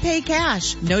 if you pay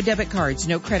cash. No debit cards,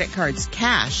 no credit cards.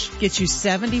 Cash gets you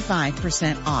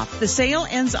 75% off. The sale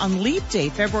ends on Leap Day,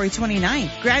 February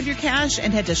 29th. Grab your cash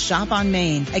and head to Shop on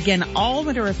Main. Again, all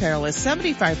winter apparel is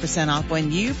 75% off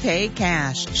when you pay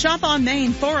cash. Shop on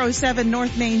Main, 407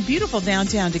 North Main, beautiful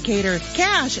downtown Decatur.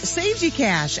 Cash saves you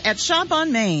cash at Shop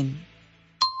on Main.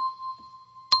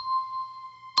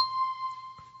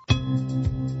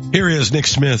 Here is Nick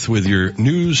Smith with your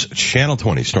News Channel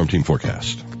 20 Storm Team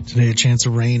forecast. Today, a chance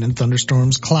of rain and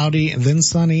thunderstorms, cloudy, then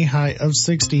sunny, high of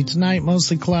 60. Tonight,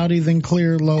 mostly cloudy, then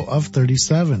clear, low of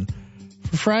 37.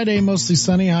 For Friday, mostly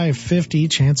sunny, high of 50.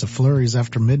 Chance of flurries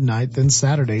after midnight, then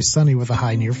Saturday, sunny with a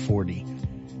high near 40.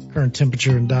 Current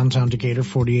temperature in downtown Decatur,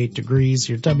 48 degrees.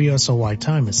 Your WSOY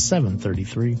time is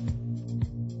 7:33.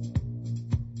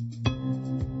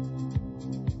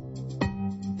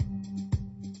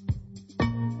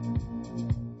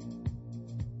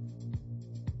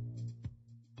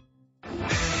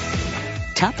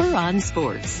 Tupper on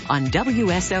Sports on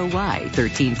WSOY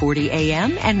 1340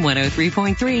 AM and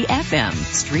 103.3 FM.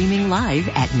 Streaming live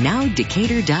at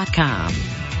nowdecatur.com.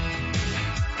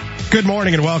 Good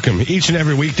morning and welcome. Each and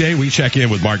every weekday, we check in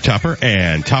with Mark Tupper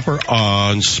and Tupper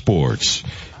on Sports.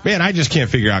 Man, I just can't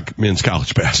figure out men's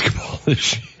college basketball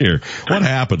this year. What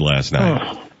happened last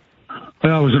night?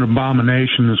 Well, it was an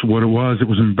abomination is what it was. It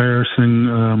was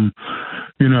embarrassing.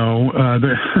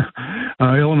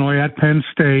 Illinois at Penn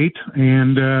State,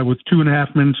 and with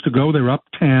 2.5 minutes to go, they're up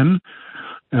 10,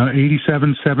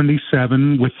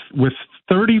 87-77. With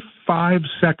 35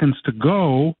 seconds to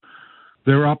go,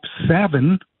 they're up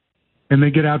 7, and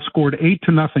they get outscored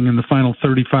 8-0 in the final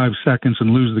 35 seconds and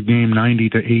lose the game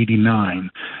 90-89.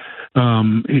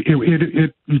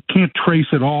 You can't trace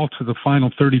it all to the final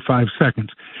 35 seconds.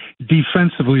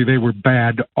 Defensively, they were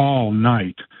bad all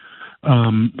night.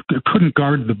 Couldn't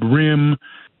guard the rim.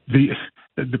 The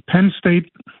Penn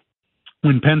State,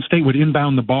 when Penn State would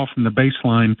inbound the ball from the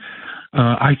baseline,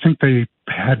 I think they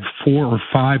had 4 or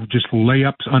 5 just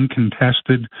layups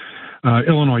uncontested.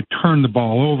 Illinois turned the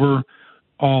ball over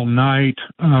all night.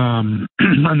 And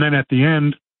then at the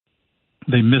end,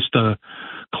 they missed a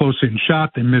close-in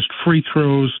shot. They missed free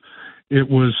throws. It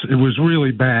was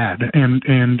really bad. And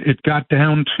it got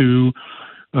down to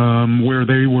where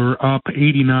they were up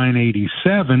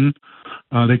 89-87.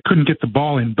 They couldn't get the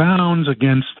ball in bounds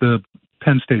against the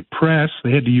Penn State press.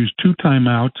 They had to use 2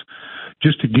 timeouts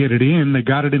just to get it in. They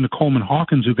got it into Coleman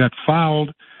Hawkins, who got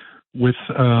fouled with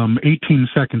 18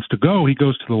 seconds to go. He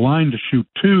goes to the line to shoot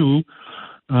 2.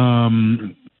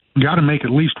 Got to make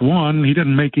at least 1. He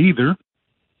didn't make either.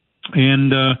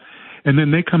 And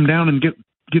then they come down and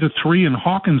get a 3, and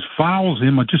Hawkins fouls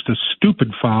him, just a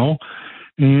stupid foul.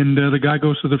 And the guy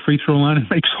goes to the free throw line and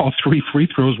makes all 3 free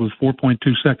throws with 4.2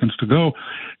 seconds to go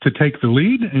to take the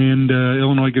lead. And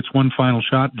Illinois gets 1 final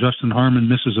shot. Justin Harmon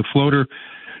misses a floater,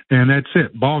 and that's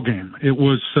it. Ball game. It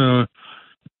was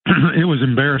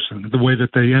embarrassing the way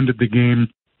that they ended the game,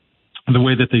 the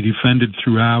way that they defended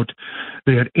throughout.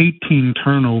 They had 18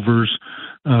 turnovers.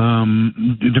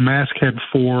 Damask had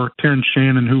 4. Terrence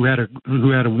Shannon, who had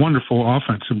a wonderful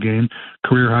offensive game,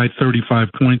 career high 35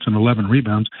 points and 11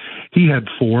 rebounds, he had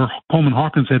 4. Coleman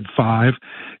Hawkins had 5.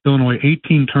 Illinois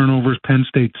 18 turnovers. Penn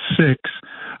State 6.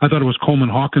 I thought it was Coleman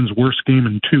Hawkins' worst game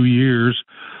in 2 years.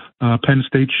 Penn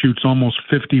State shoots almost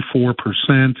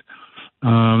 54%.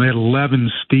 They had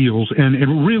 11 steals, and it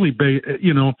really,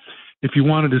 if you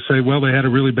wanted to say, well, they had a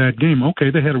really bad game,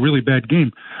 okay, they had a really bad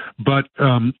game. But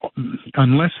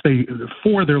unless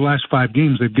for their last 5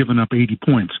 games, they've given up 80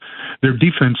 points. Their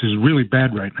defense is really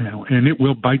bad right now, and it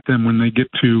will bite them when they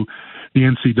get to the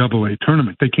NCAA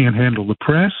tournament. They can't handle the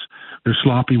press. They're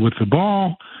sloppy with the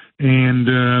ball. And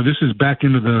this is back to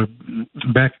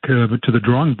the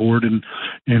drawing board and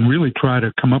really try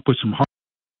to come up with some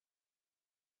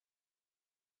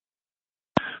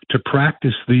to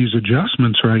practice these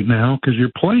adjustments right now, because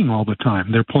you're playing all the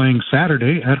time. They're playing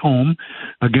Saturday at home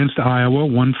against Iowa,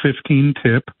 1:15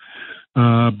 tip.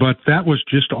 But that was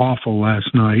just awful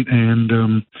last night.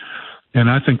 And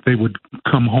I think they would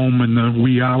come home in the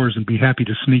wee hours and be happy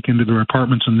to sneak into their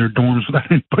apartments and their dorms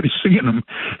without anybody seeing them,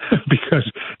 because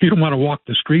you don't want to walk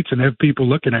the streets and have people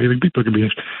looking at you. People can be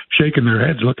shaking their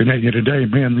heads looking at you today.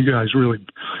 Man, you guys really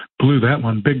blew that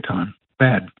one big time.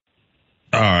 Bad.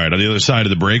 All right, on the other side of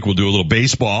the break, we'll do a little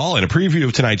baseball and a preview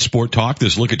of tonight's Sport Talk.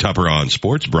 This look at Tupper on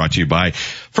Sports brought to you by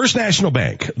First National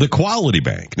Bank, the quality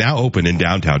bank, now open in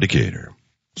downtown Decatur.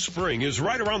 Spring is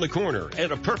right around the corner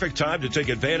and a perfect time to take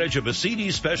advantage of a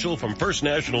CD special from First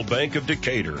National Bank of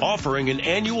Decatur, offering an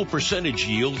annual percentage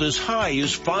yield as high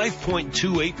as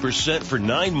 5.28% for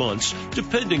 9 months,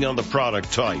 depending on the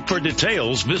product type. For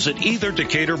details, visit either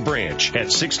Decatur branch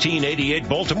at 1688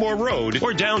 Baltimore Road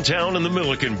or downtown in the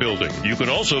Milliken Building. You can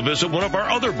also visit one of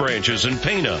our other branches in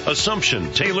Pana, Assumption,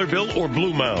 Taylorville, or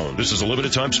Blue Mound. This is a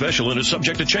limited time special and is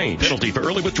subject to change. Penalty for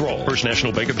early withdrawal. First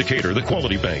National Bank of Decatur, the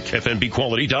quality bank. FNB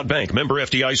Quality. Bank, member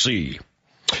FDIC.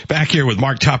 Back here with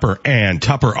Mark Tupper and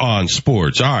Tupper on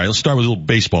Sports. All right, let's start with a little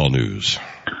baseball news.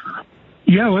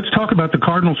 Yeah, let's talk about the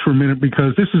Cardinals for a minute,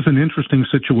 because this is an interesting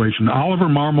situation. Oliver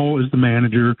Marmol is the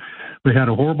manager. They had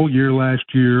a horrible year last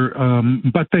year,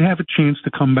 but they have a chance to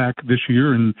come back this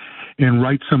year and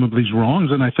right some of these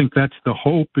wrongs. And I think that's the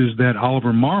hope, is that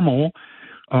Oliver Marmol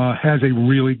has a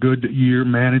really good year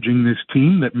managing this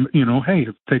team that, hey,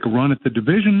 take a run at the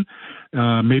division.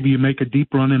 Maybe you make a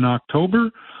deep run in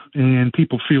October and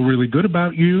people feel really good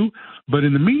about you. But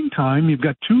in the meantime, you've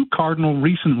got 2 Cardinal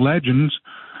recent legends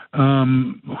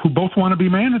who both want to be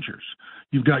managers.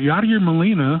 you've got Yadier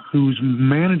Molina, who's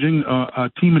managing a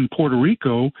team in Puerto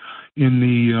Rico in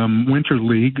the Winter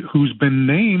League, who's been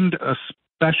named a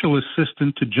special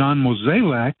assistant to John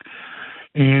Mozeliak.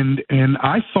 And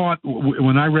I thought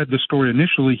when I read the story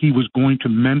initially, he was going to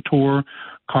mentor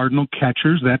Cardinal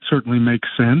catchers. That certainly makes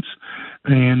sense.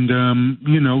 And,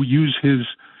 use his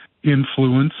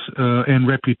influence and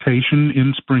reputation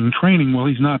in spring training. Well,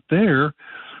 he's not there.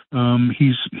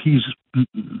 He's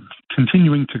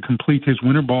continuing to complete his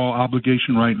winter ball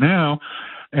obligation right now.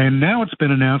 And now it's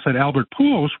been announced that Albert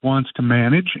Pujols wants to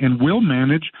manage and will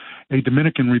manage a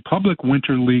Dominican Republic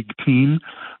Winter League team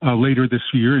later this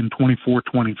year in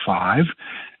 24-25.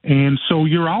 And so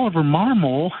you're Oliver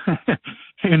Marmol,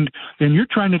 and you're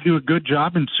trying to do a good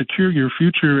job and secure your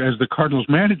future as the Cardinals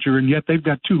manager, and yet they've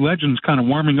got two legends kind of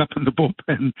warming up in the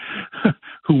bullpen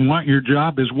who want your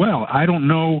job as well. I don't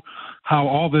know how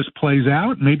all this plays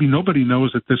out. Maybe nobody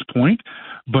knows at this point,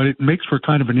 but it makes for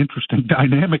kind of an interesting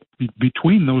dynamic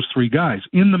between those three guys.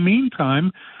 In the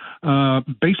meantime,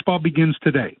 baseball begins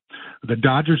today. The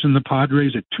Dodgers and the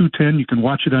Padres at 2:10. You can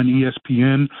watch it on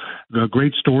ESPN. A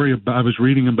great story I was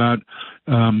reading about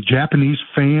Japanese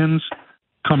fans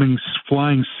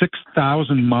flying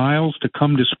 6,000 miles to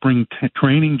come to spring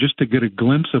training just to get a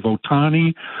glimpse of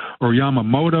Ohtani or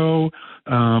Yamamoto,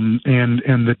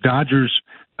 and the Dodgers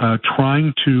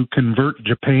trying to convert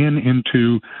Japan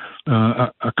into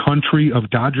a country of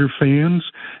Dodger fans.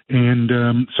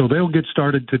 And so they'll get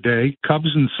started today. Cubs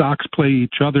and Sox play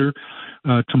each other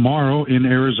tomorrow in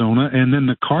Arizona. And then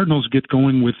the Cardinals get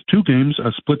going with two games,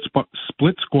 a split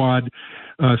squad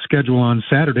schedule on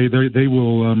Saturday. They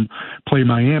will play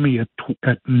Miami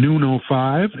at noon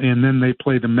 05, and then they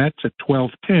play the Mets at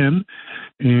 12:10.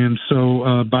 And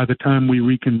so by the time we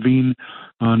reconvene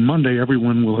on Monday,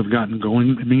 everyone will have gotten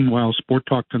going. Meanwhile, Sport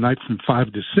Talk tonight from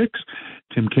 5 to 6.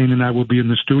 Tim Kaine and I will be in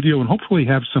the studio and hopefully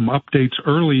have some updates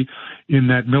early in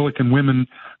that Millikan women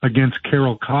against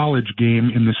Carroll College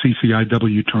game in the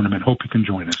CCIW tournament. Hope you can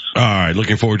join us. All right.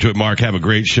 Looking forward to it, Mark. Have a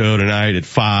great show tonight at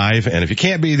 5. And if you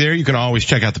can't be there, you can always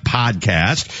check out the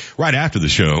podcast right after the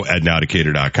show at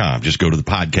nowdecatur.com. Just go to the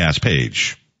podcast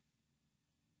page.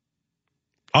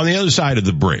 On the other side of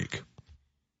the break,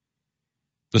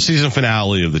 the season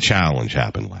finale of The Challenge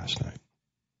happened last night.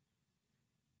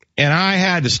 And I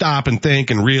had to stop and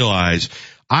think and realize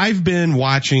I've been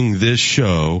watching this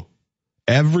show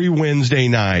every Wednesday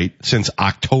night since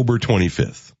October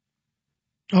 25th.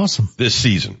 Awesome. This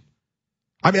season.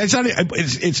 I mean,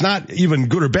 it's not even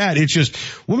good or bad. It's just,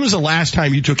 when was the last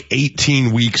time you took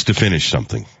 18 weeks to finish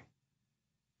something?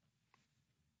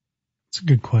 That's a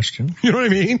good question. You know what I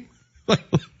mean?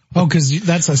 Oh, because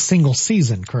that's a single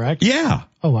season, correct? Yeah.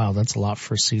 Oh, wow. That's a lot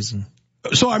for a season.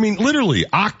 So, I mean, literally,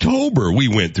 October, we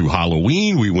went through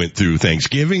Halloween, we went through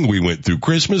Thanksgiving, we went through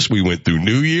Christmas, we went through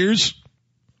New Year's.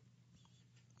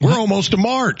 We're almost to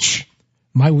March.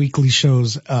 My weekly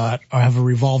shows have a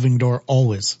revolving door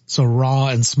always. So Raw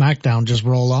and SmackDown just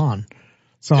roll on.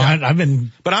 So yeah. I've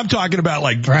been... But I'm talking about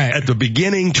at the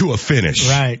beginning to a finish.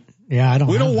 Right. Yeah,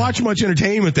 we don't watch much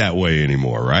entertainment that way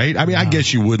anymore, right? I mean, no. I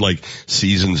guess you would like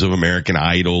seasons of American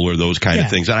Idol or those kind of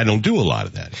things. And I don't do a lot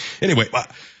of that. Anyway,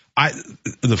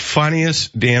 the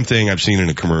funniest damn thing I've seen in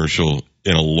a commercial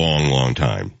in a long, long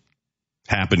time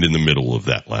happened in the middle of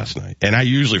that last night. And I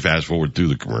usually fast forward through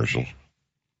the commercials,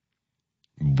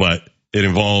 but it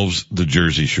involves the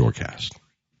Jersey Shorecast,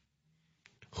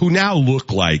 who now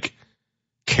look like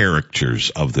characters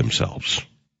of themselves.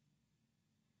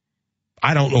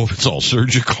 I don't know if it's all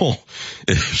surgical,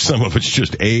 if some of it's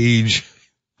just age,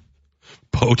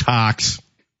 Botox.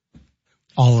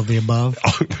 All of the above.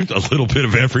 A little bit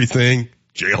of everything,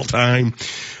 jail time.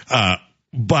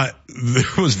 But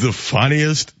there was the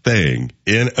funniest thing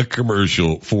in a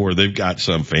commercial for they've got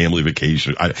some family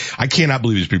vacation. I cannot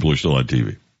believe these people are still on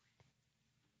TV.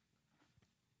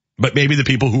 But maybe the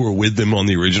people who were with them on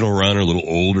the original run are a little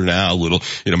older now,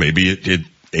 maybe it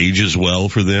ages well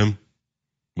for them.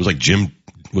 It was like Jim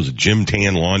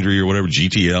Tan Laundry or whatever,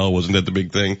 GTL, wasn't that the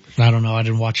big thing? I don't know. I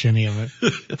didn't watch any of it.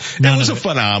 That was a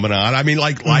phenomenon. I mean,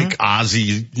 like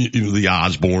Ozzy, the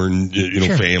Osbourne,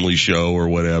 sure. Family show or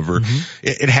whatever. Mm-hmm.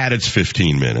 It had its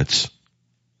 15 minutes,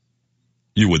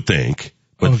 you would think,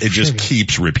 but it just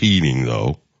keeps repeating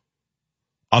though.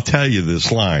 I'll tell you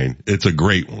this line. It's a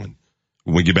great one.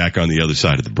 When we get back on the other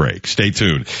side of the break. Stay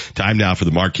tuned. Time now for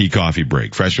the Marquee Coffee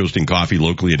Break. Fresh roasting coffee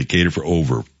locally in Decatur for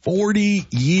over 40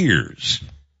 years.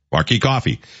 Marquee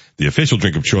Coffee, the official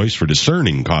drink of choice for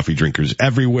discerning coffee drinkers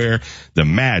everywhere. The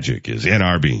magic is in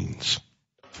our beans.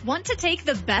 Want to take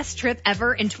the best trip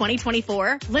ever in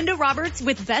 2024? Linda Roberts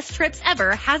with Best Trips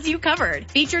Ever has you covered.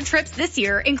 Featured trips this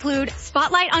year include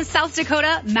Spotlight on South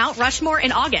Dakota, Mount Rushmore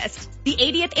in August, the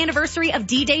 80th anniversary of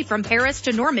D-Day from Paris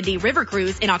to Normandy River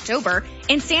Cruise in October,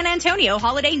 and San Antonio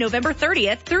holiday November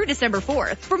 30th through December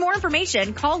 4th. For more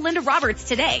information, call Linda Roberts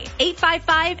today,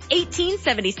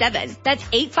 855-1877. That's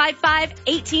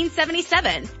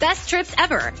 855-1877. Best trips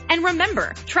ever. And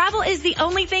remember, travel is the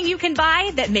only thing you can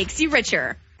buy that makes you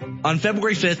richer. On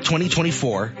February 5th,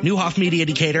 2024, Newhoff Media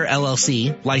Decatur,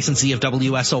 LLC, licensee of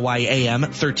WSOY AM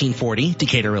 1340,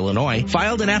 Decatur, Illinois,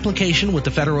 filed an application with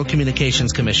the Federal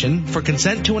Communications Commission for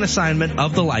consent to an assignment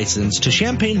of the license to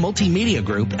Champaign Multimedia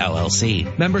Group,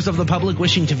 LLC. Members of the public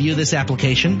wishing to view this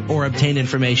application or obtain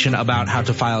information about how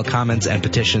to file comments and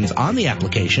petitions on the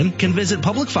application can visit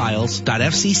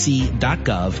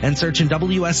publicfiles.fcc.gov and search in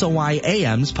WSOY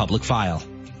AM's public file.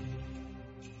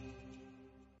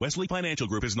 Wesley Financial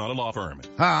Group is not a law firm.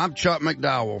 Hi, I'm Chuck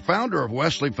McDowell, founder of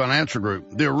Wesley Financial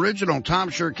Group, the original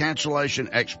timeshare cancellation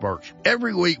experts.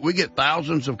 Every week we get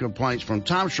thousands of complaints from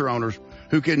timeshare owners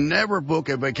who can never book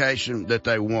a vacation that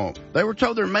they want. They were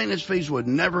told their maintenance fees would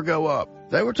never go up.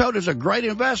 They were told it's a great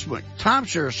investment.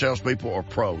 Timeshare salespeople are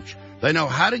pros. They know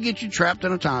how to get you trapped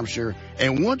in a timeshare,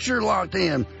 and once you're locked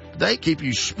in, they keep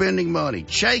you spending money,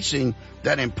 chasing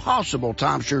that impossible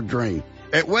timeshare dream.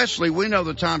 At Wesley, we know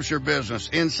the timeshare business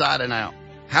inside and out,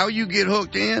 how you get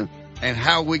hooked in and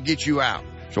how we get you out.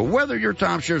 So whether your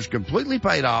timeshare is completely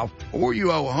paid off or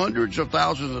you owe hundreds of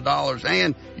thousands of dollars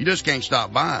and you just can't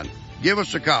stop buying, give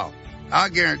us a call. I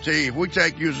guarantee if we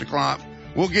take you as a client,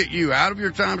 we'll get you out of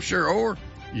your timeshare or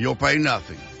you'll pay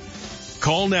nothing.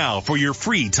 Call now for your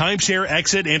free timeshare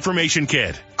exit information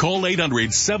kit. Call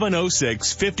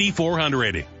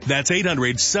 800-706-5400. That's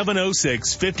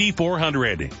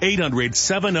 800-706-5400.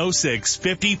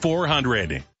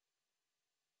 800-706-5400.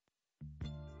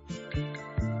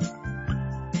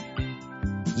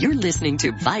 You're listening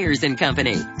to Byers and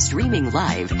Company, streaming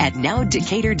live at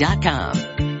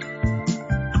nowdecatur.com.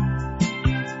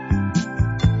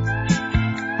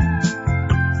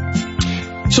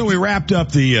 So we wrapped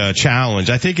up the challenge.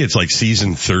 I think it's like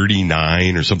season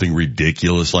 39 or something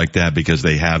ridiculous like that because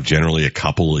they have generally a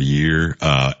couple a year.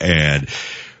 And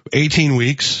 18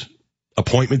 weeks,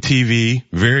 appointment TV,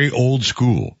 very old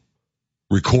school.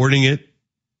 Recording it,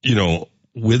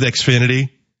 with Xfinity,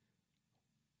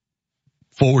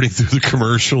 forwarding through the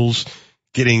commercials,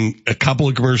 getting a couple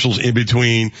of commercials in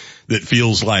between that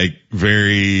feels like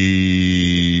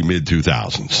very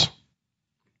mid-2000s.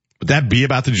 Would that be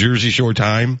about the Jersey Shore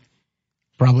time?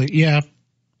 Probably, yeah.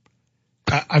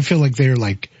 I feel like they're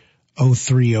like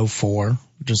 03, 04.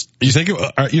 You think,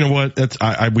 you know what? That's,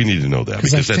 we need to know that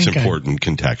because that's important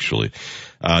contextually.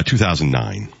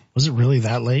 2009. Was it really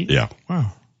that late? Yeah.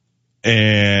 Wow.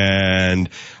 And,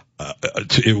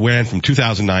 it went from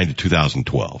 2009 to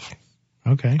 2012.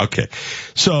 Okay.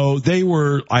 So they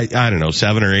were, I don't know,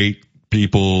 7 or 8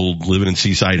 people living in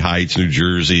Seaside Heights, New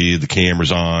Jersey. The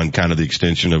camera's on, kind of the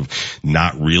extension of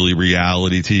not really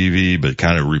reality TV, but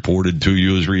kind of reported to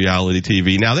you as reality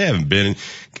TV. Now, they haven't been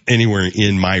anywhere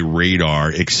in my radar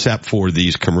except for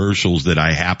these commercials that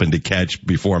I happen to catch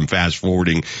before I'm fast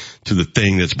forwarding to the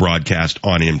thing that's broadcast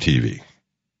on MTV.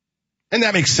 And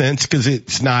that makes sense because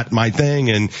it's not my thing,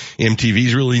 and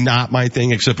MTV's really not my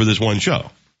thing except for this one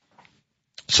show.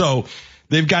 So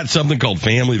they've got something called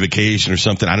Family Vacation or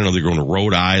something. I don't know. They're going to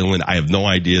Rhode Island. I have no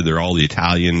idea. They're all the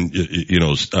Italian,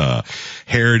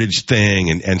 heritage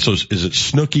thing. And so is it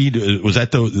Snooki? Was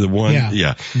that the one?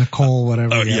 Yeah. Nicole,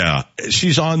 whatever. Yeah.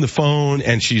 She's on the phone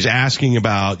and she's asking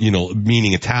about,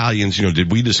 meaning Italians, did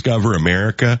we discover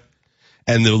America?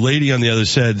 And the lady on the other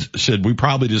said, we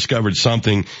probably discovered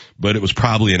something, but it was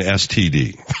probably an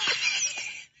STD.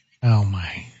 Oh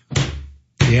my.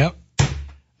 Yep.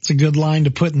 It's a good line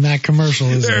to put in that commercial,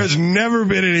 isn't it? There's never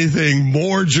been anything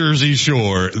more Jersey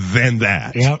Shore than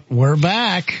that. Yep, we're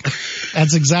back.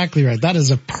 That's exactly right. That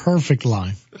is a perfect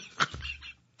line.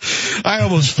 I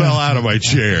almost fell out of my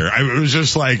chair. It was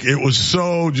just like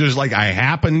I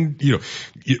happened,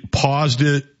 paused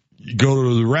it, go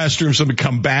to the restroom, somebody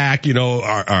come back, all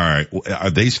right, are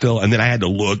they still? And then I had to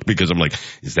look because I'm like,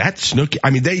 is that Snooki?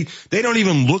 I mean, they don't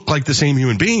even look like the same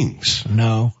human beings.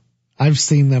 No. I've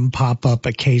seen them pop up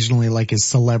occasionally like as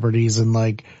celebrities in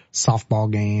like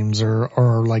softball games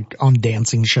or like on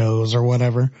dancing shows or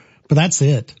whatever. But that's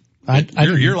it.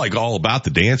 You're like all about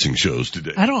the dancing shows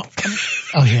today. Oh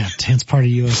yeah, Dance Party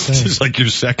USA. This is like your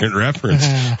second reference.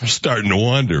 I'm starting to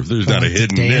wonder if there's not a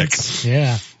hidden Nick.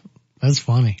 Yeah. That's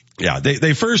funny. Yeah,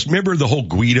 they first remember the whole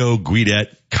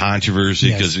Guidette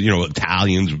controversy because,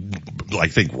 Italians I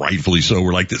think rightfully so,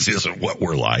 were like, this isn't what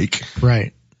we're like.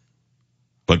 Right.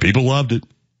 But people loved it.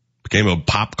 Became a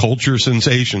pop culture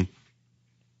sensation.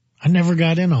 I never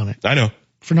got in on it. I know.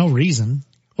 For no reason.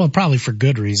 Well, probably for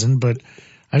good reason, but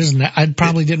I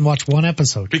probably didn't watch one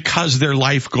episode. Because their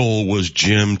life goal was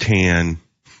gym, tan,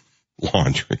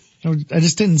 laundry. I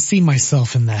just didn't see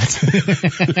myself in that.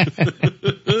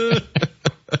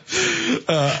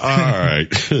 All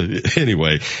right.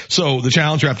 Anyway, so the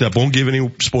challenge wrapped up. Won't give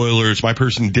any spoilers. My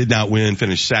person did not win,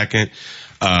 finished second.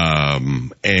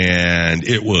 And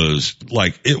it was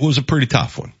a pretty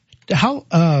tough one. How,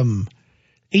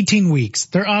 18 weeks.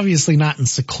 They're obviously not in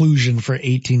seclusion for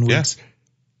 18 weeks. Yeah.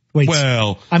 Wait,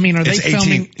 well, I mean, are they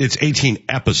filming? It's 18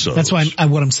 episodes. That's why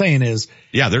what I'm saying is.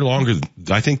 Yeah, they're longer.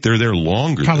 I think they're there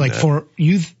longer. Probably than like that. 4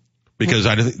 youth. Because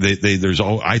I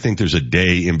think I think there's a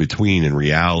day in between in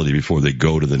reality before they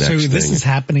go to the next thing. So this is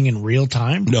happening in real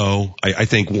time? No, I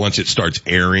think once it starts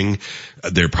airing,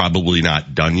 they're probably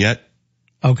not done yet.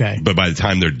 Okay. But by the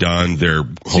time they're done, they're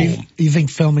home. You think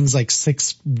filming's like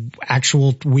 6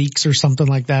 actual weeks or something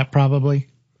like that, probably?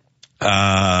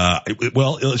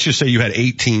 Well, let's just say you had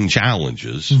 18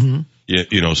 challenges. Mm-hmm.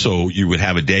 You know, so you would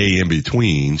have a day in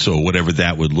between. So whatever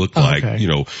that would look like,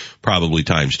 okay. Probably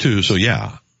times 2. So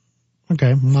yeah.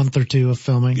 Okay. Month or 2 of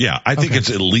filming. Yeah. I think it's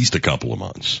at least a couple of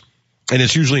months. And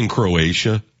it's usually in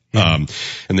Croatia. Yeah.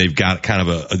 And they've got kind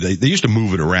of they used to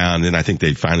move it around, and I think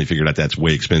they finally figured out that's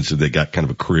way expensive. They got kind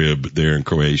of a crib there in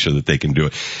Croatia that they can do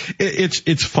it.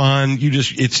 It's fun.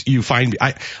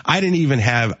 I didn't even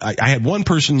have, I had one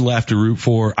person left to root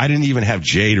for. I didn't even have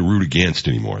Jay to root against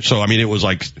anymore. So, I mean, it was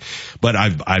like, but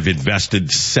I've invested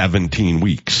 17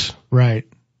 weeks. Right.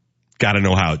 Got to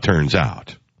know how it turns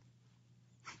out.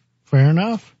 Fair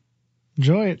enough.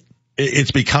 Enjoy it.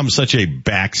 It's become such a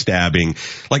backstabbing,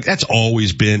 like that's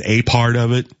always been a part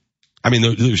of it. I mean,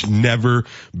 there's never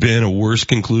been a worse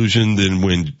conclusion than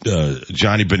when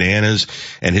Johnny Bananas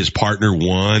and his partner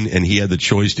won, and he had the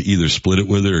choice to either split it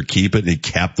with her or keep it, and he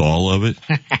kept all of it.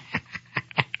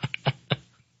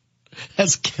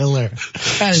 That's killer.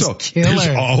 That is killer. There's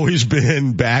always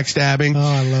been backstabbing. Oh,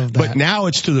 I love that. But now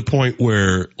it's to the point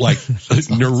where, like,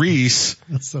 Nerisse,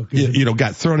 so good.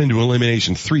 Got thrown into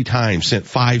elimination 3 times, sent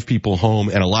 5 people home,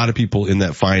 and a lot of people in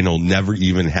that final never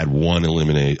even had one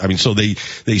eliminate. I mean, so they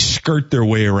skirt their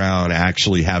way around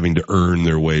actually having to earn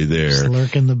their way there. Just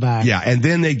lurk in the back. Yeah, and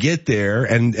then they get there,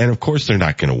 and of course they're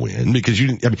not going to win because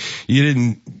you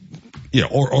didn't.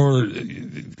 Or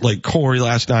like Corey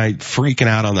last night freaking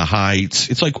out on the heights.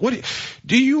 It's like, what,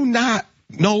 do you not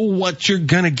know what you're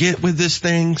going to get with this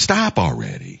thing? Stop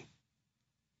already.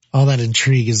 All that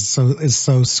intrigue is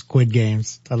so Squid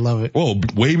Games. I love it. Well,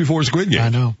 way before Squid Games. I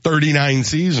know. 39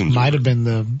 seasons. Might have been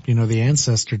the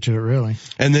ancestor to it, really.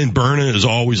 And then Berna is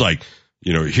always like,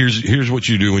 here's what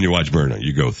you do when you watch Berna.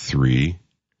 You go 3,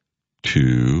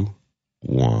 2,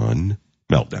 1,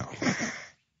 meltdown.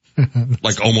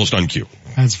 Like almost on cue.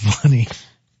 That's funny.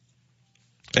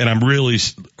 And I'm really,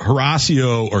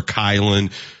 Horacio or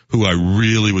Kylan, who I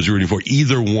really was rooting for,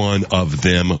 either one of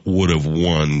them would have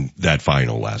won that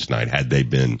final last night had they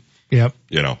been, Yep.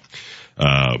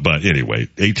 But anyway,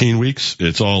 18 weeks,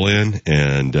 it's all in,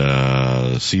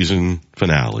 and season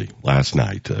finale last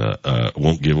night.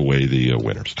 Won't give away the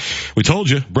winners. We told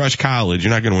you, Brush College,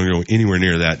 you're not going to go anywhere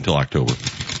near that until October.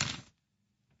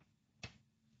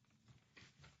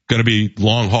 Going to be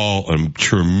long haul, a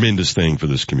tremendous thing for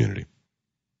this community.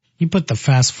 You put the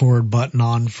fast forward button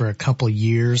on for a couple of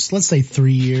years, let's say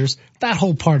 3 years, that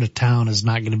whole part of town is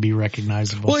not going to be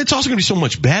recognizable. Well, it's also going to be so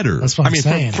much better. That's what I'm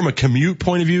saying. From a commute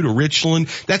point of view to Richland,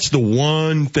 that's the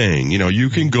one thing, you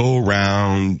can go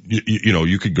around,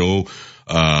 you could go,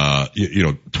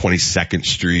 22nd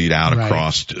Street out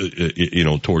across,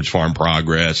 towards Farm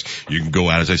Progress. You can go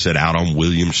out, as I said, out on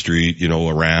William Street,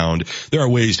 around. There are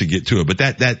ways to get to it, but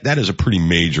that is a pretty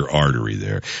major artery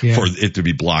there for it to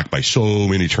be blocked by so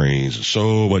many trains and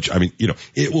so much. I mean,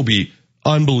 it will be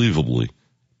unbelievably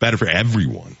better for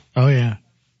everyone. Oh yeah.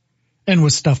 And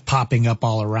with stuff popping up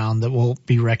all around that will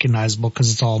be recognizable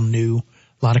because it's all new.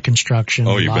 A lot of construction.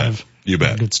 Oh, you bet. You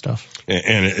bet. Good stuff.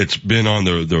 And it's been on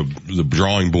the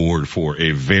drawing board for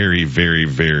a very, very,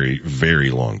 very,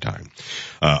 very long time.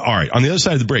 All right. On the other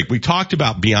side of the break, we talked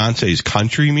about Beyonce's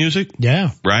country music. Yeah.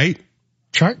 Right?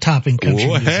 Chart-topping country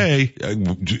music. Hey,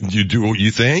 you do what you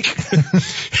think.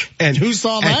 And who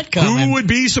saw that coming? Who would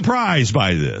be surprised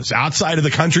by this outside of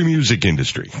the country music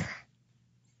industry?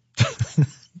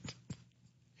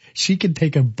 She could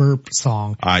take a burp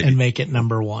song and make it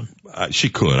number 1. She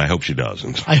could. I hope she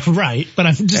doesn't. Right, but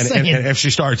I'm just saying. And if she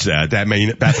starts that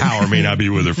power may not be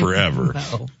with her forever.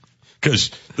 No.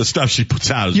 because the stuff she puts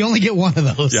out is... You only get one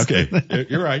of those. Okay.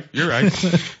 You're right.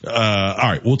 All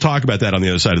right. We'll talk about that on the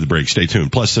other side of the break. Stay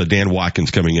tuned. Plus, Dan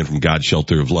Watkins coming in from God's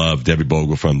Shelter of Love, Debbie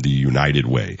Bogle from the United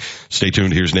Way. Stay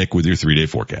tuned. Here's Nick with your 3-day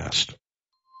forecast.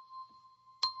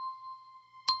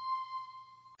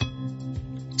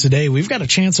 Today, we've got a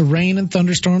chance of rain and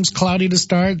thunderstorms, cloudy to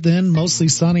start, then mostly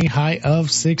sunny, high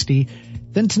of 60.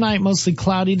 Then tonight, mostly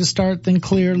cloudy to start, then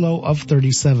clear, low of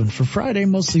 37. For Friday,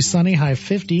 mostly sunny, high of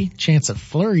 50, chance of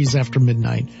flurries after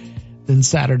midnight. Then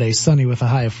Saturday, sunny with a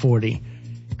high of 40.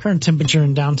 Current temperature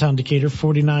in downtown Decatur,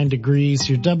 49 degrees.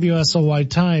 Your WSOY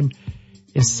time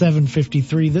is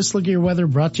 7:53. This look at your weather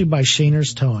brought to you by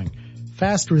Shaner's Towing.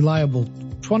 Fast, reliable,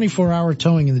 24-hour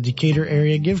towing in the Decatur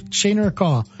area. Give Shaner a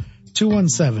call.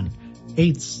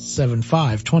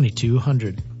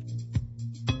 217-875-2200.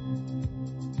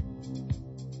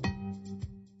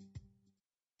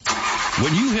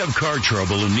 When you have car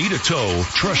trouble and need a tow,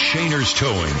 trust Shaner's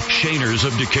Towing. Shaner's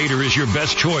of Decatur is your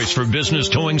best choice for business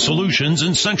towing solutions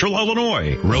in Central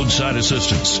Illinois. Roadside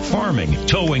assistance, farming,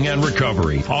 towing and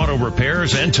recovery, auto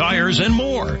repairs and tires and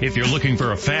more. If you're looking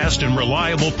for a fast and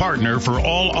reliable partner for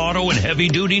all auto and heavy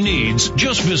duty needs,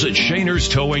 just visit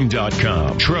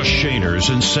ShanersTowing.com. Trust Shaner's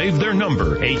and save their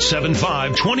number,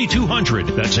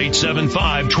 875-2200. That's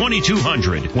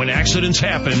 875-2200. When accidents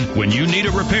happen, when you need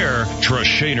a repair, trust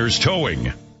Shaner's Towing.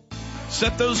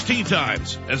 Set those tee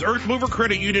times as Earth Mover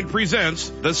Credit Union presents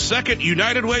the second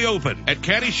United Way Open at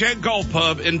Caddyshack Golf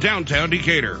Pub in downtown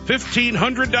Decatur.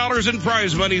 $1,500 in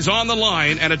prize money's on the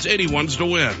line, and it's anyone's to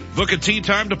win. Book a tee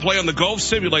time to play on the golf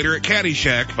simulator at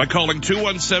Caddyshack by calling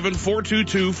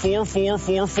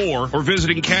 217-422-4444 or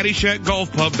visiting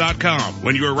CaddyshackGolfPub.com.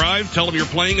 When you arrive, tell them you're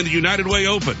playing in the United Way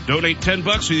Open. Donate $10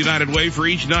 to the United Way for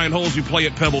each 9 holes you play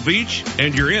at Pebble Beach,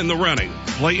 and you're in the running.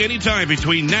 Play anytime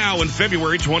between now and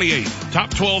February 28th.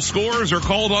 Top 12 scorers are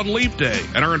called on Leap Day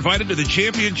and are invited to the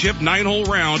championship 9-hole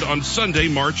round on Sunday,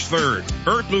 March 3rd.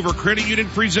 Earth Mover Credit Union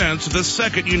presents the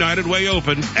second United Way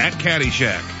Open at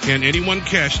Caddyshack. Can anyone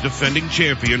catch defending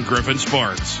champion Griffin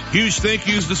Sparks? Huge thank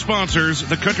yous to sponsors,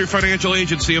 the Country Financial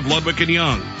Agency of Ludwig &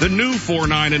 Young, the new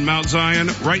 4-9 in Mount Zion,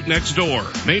 right next door,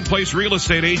 Main Place Real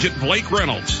Estate Agent Blake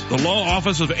Reynolds, the Law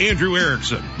Office of Andrew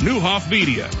Erickson, Newhoff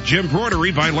Media, Jim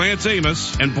Brodery by Lance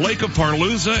Amos, and Blake of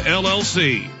Parluza,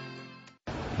 LLC.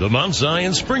 The Mount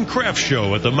Zion Spring Craft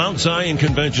Show at the Mount Zion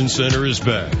Convention Center is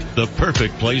back. The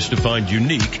perfect place to find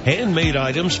unique, handmade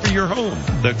items for your home.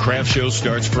 The craft show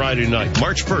starts Friday night,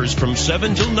 March 1st from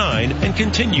 7 till 9 and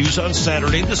continues on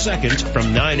Saturday the 2nd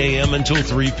from 9 a.m. until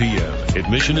 3 p.m.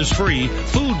 Admission is free.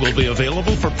 Food will be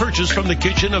available for purchase from the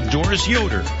kitchen of Doris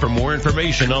Yoder. For more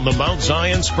information on the Mount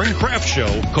Zion Spring Craft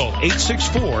Show, call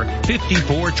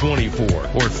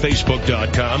 864-5424 or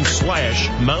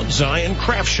Facebook.com/Mount Zion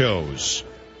Craft Shows.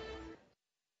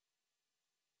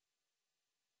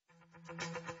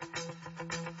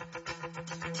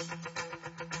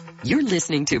 You're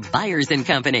listening to Byers and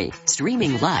Company,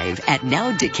 streaming live at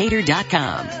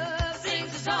nowdecatur.com.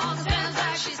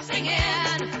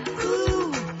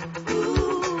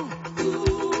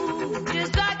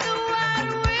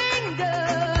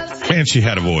 Man, she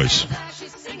had a voice.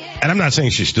 And I'm not saying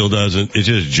she still doesn't. It's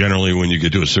just generally when you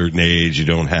get to a certain age, you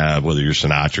don't have, whether you're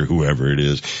Sinatra, whoever it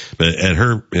is. But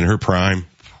in her prime,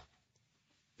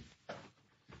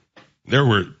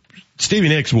 Stevie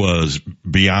Nicks was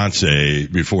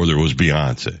Beyonce before there was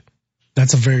Beyonce.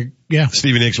 That's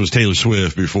Stevie Nicks was Taylor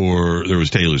Swift before there was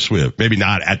Taylor Swift. Maybe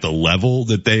not at the level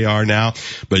that they are now,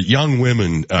 but young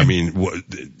women, I mean,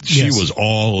 she was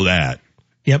all of that.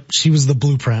 Yep. She was the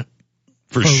blueprint.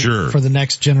 For sure. For the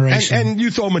next generation. And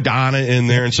you throw Madonna in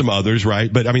there and some others,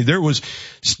 right? But I mean, I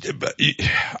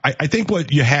think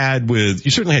what you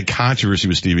certainly had controversy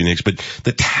with Stevie Nicks, but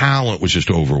the talent was just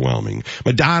overwhelming.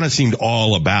 Madonna seemed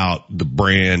all about the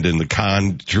brand and the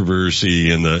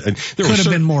controversy and there could have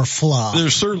been more flaw.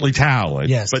 There's certainly talent,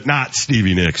 yes, but not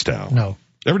Stevie Nicks talent. No.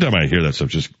 Every time I hear that stuff,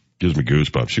 just gives me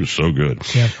goosebumps. She was so good.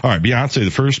 Yeah. All right. Beyonce, the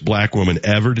first black woman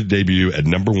ever to debut at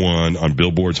 #1 on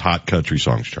Billboard's Hot Country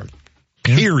Songs chart.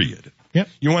 Period. Yep.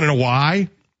 You want to know why?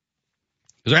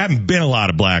 Because there haven't been a lot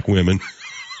of black women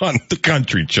on the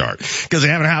country chart. Because they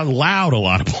haven't allowed a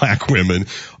lot of black women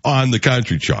on the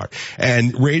country chart.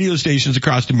 And radio stations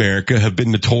across America have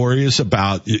been notorious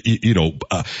about,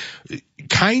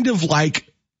 kind of like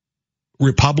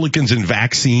Republicans and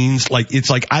vaccines. It's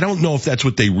like, I don't know if that's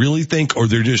what they really think or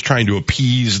they're just trying to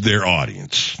appease their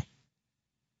audience.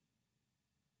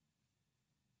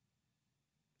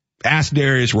 Ask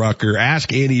Darius Rucker,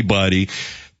 ask anybody.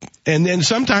 And then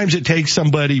sometimes it takes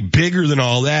somebody bigger than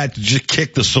all that to just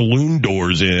kick the saloon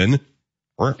doors in,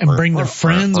 And bring their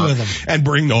friends with them. And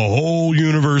bring the whole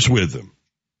universe with them.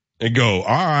 And go,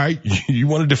 all right, you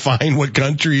want to define what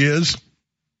country is?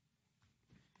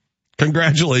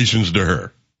 Congratulations to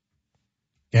her.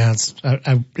 Yeah,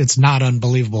 it's not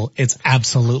unbelievable. It's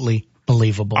absolutely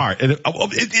believable. All right. And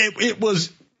it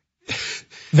was.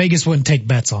 Vegas wouldn't take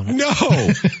bets on it. No.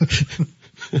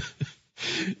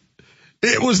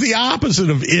 It was the opposite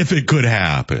of if it could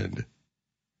happen.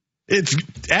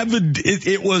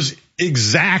 It was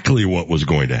exactly what was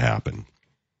going to happen.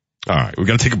 All right. We've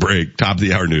got to take a break. Top of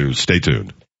the hour news. Stay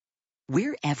tuned.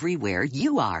 We're everywhere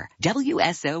you are.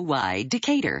 WSOY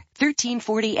Decatur,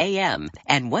 1340 AM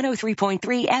and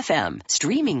 103.3 FM.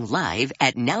 Streaming live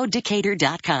at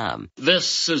nowdecatur.com.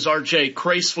 This is RJ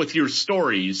Crace with your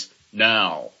stories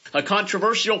now. A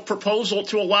controversial proposal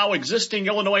to allow existing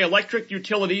Illinois electric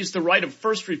utilities the right of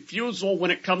first refusal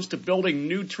when it comes to building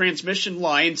new transmission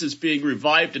lines is being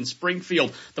revived in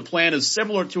Springfield. The plan is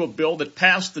similar to a bill that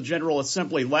passed the General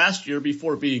Assembly last year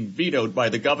before being vetoed by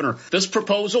the governor. This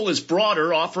proposal is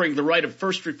broader, offering the right of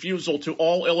first refusal to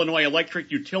all Illinois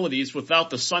electric utilities without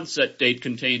the sunset date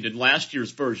contained in last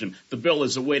year's version. The bill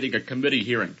is awaiting a committee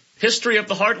hearing. History of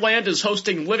the Heartland is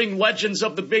hosting Living Legends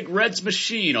of the Big Reds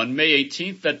Machine on May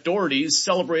 18th at Doherty's,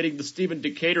 celebrating the Stephen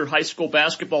Decatur high school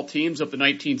basketball teams of the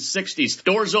 1960s.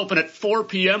 Doors open at 4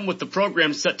 p.m. with the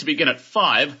program set to begin at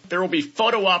 5. There will be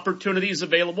photo opportunities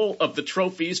available of the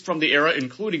trophies from the era,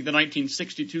 including the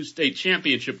 1962 state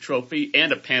championship trophy,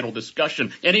 and a panel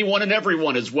discussion. Anyone and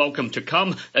everyone is welcome to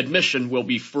come. Admission will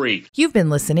be free. You've been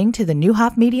listening to the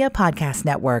Neuhoff Media Podcast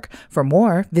Network. For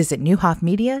more, visit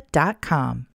neuhoffmedia.com.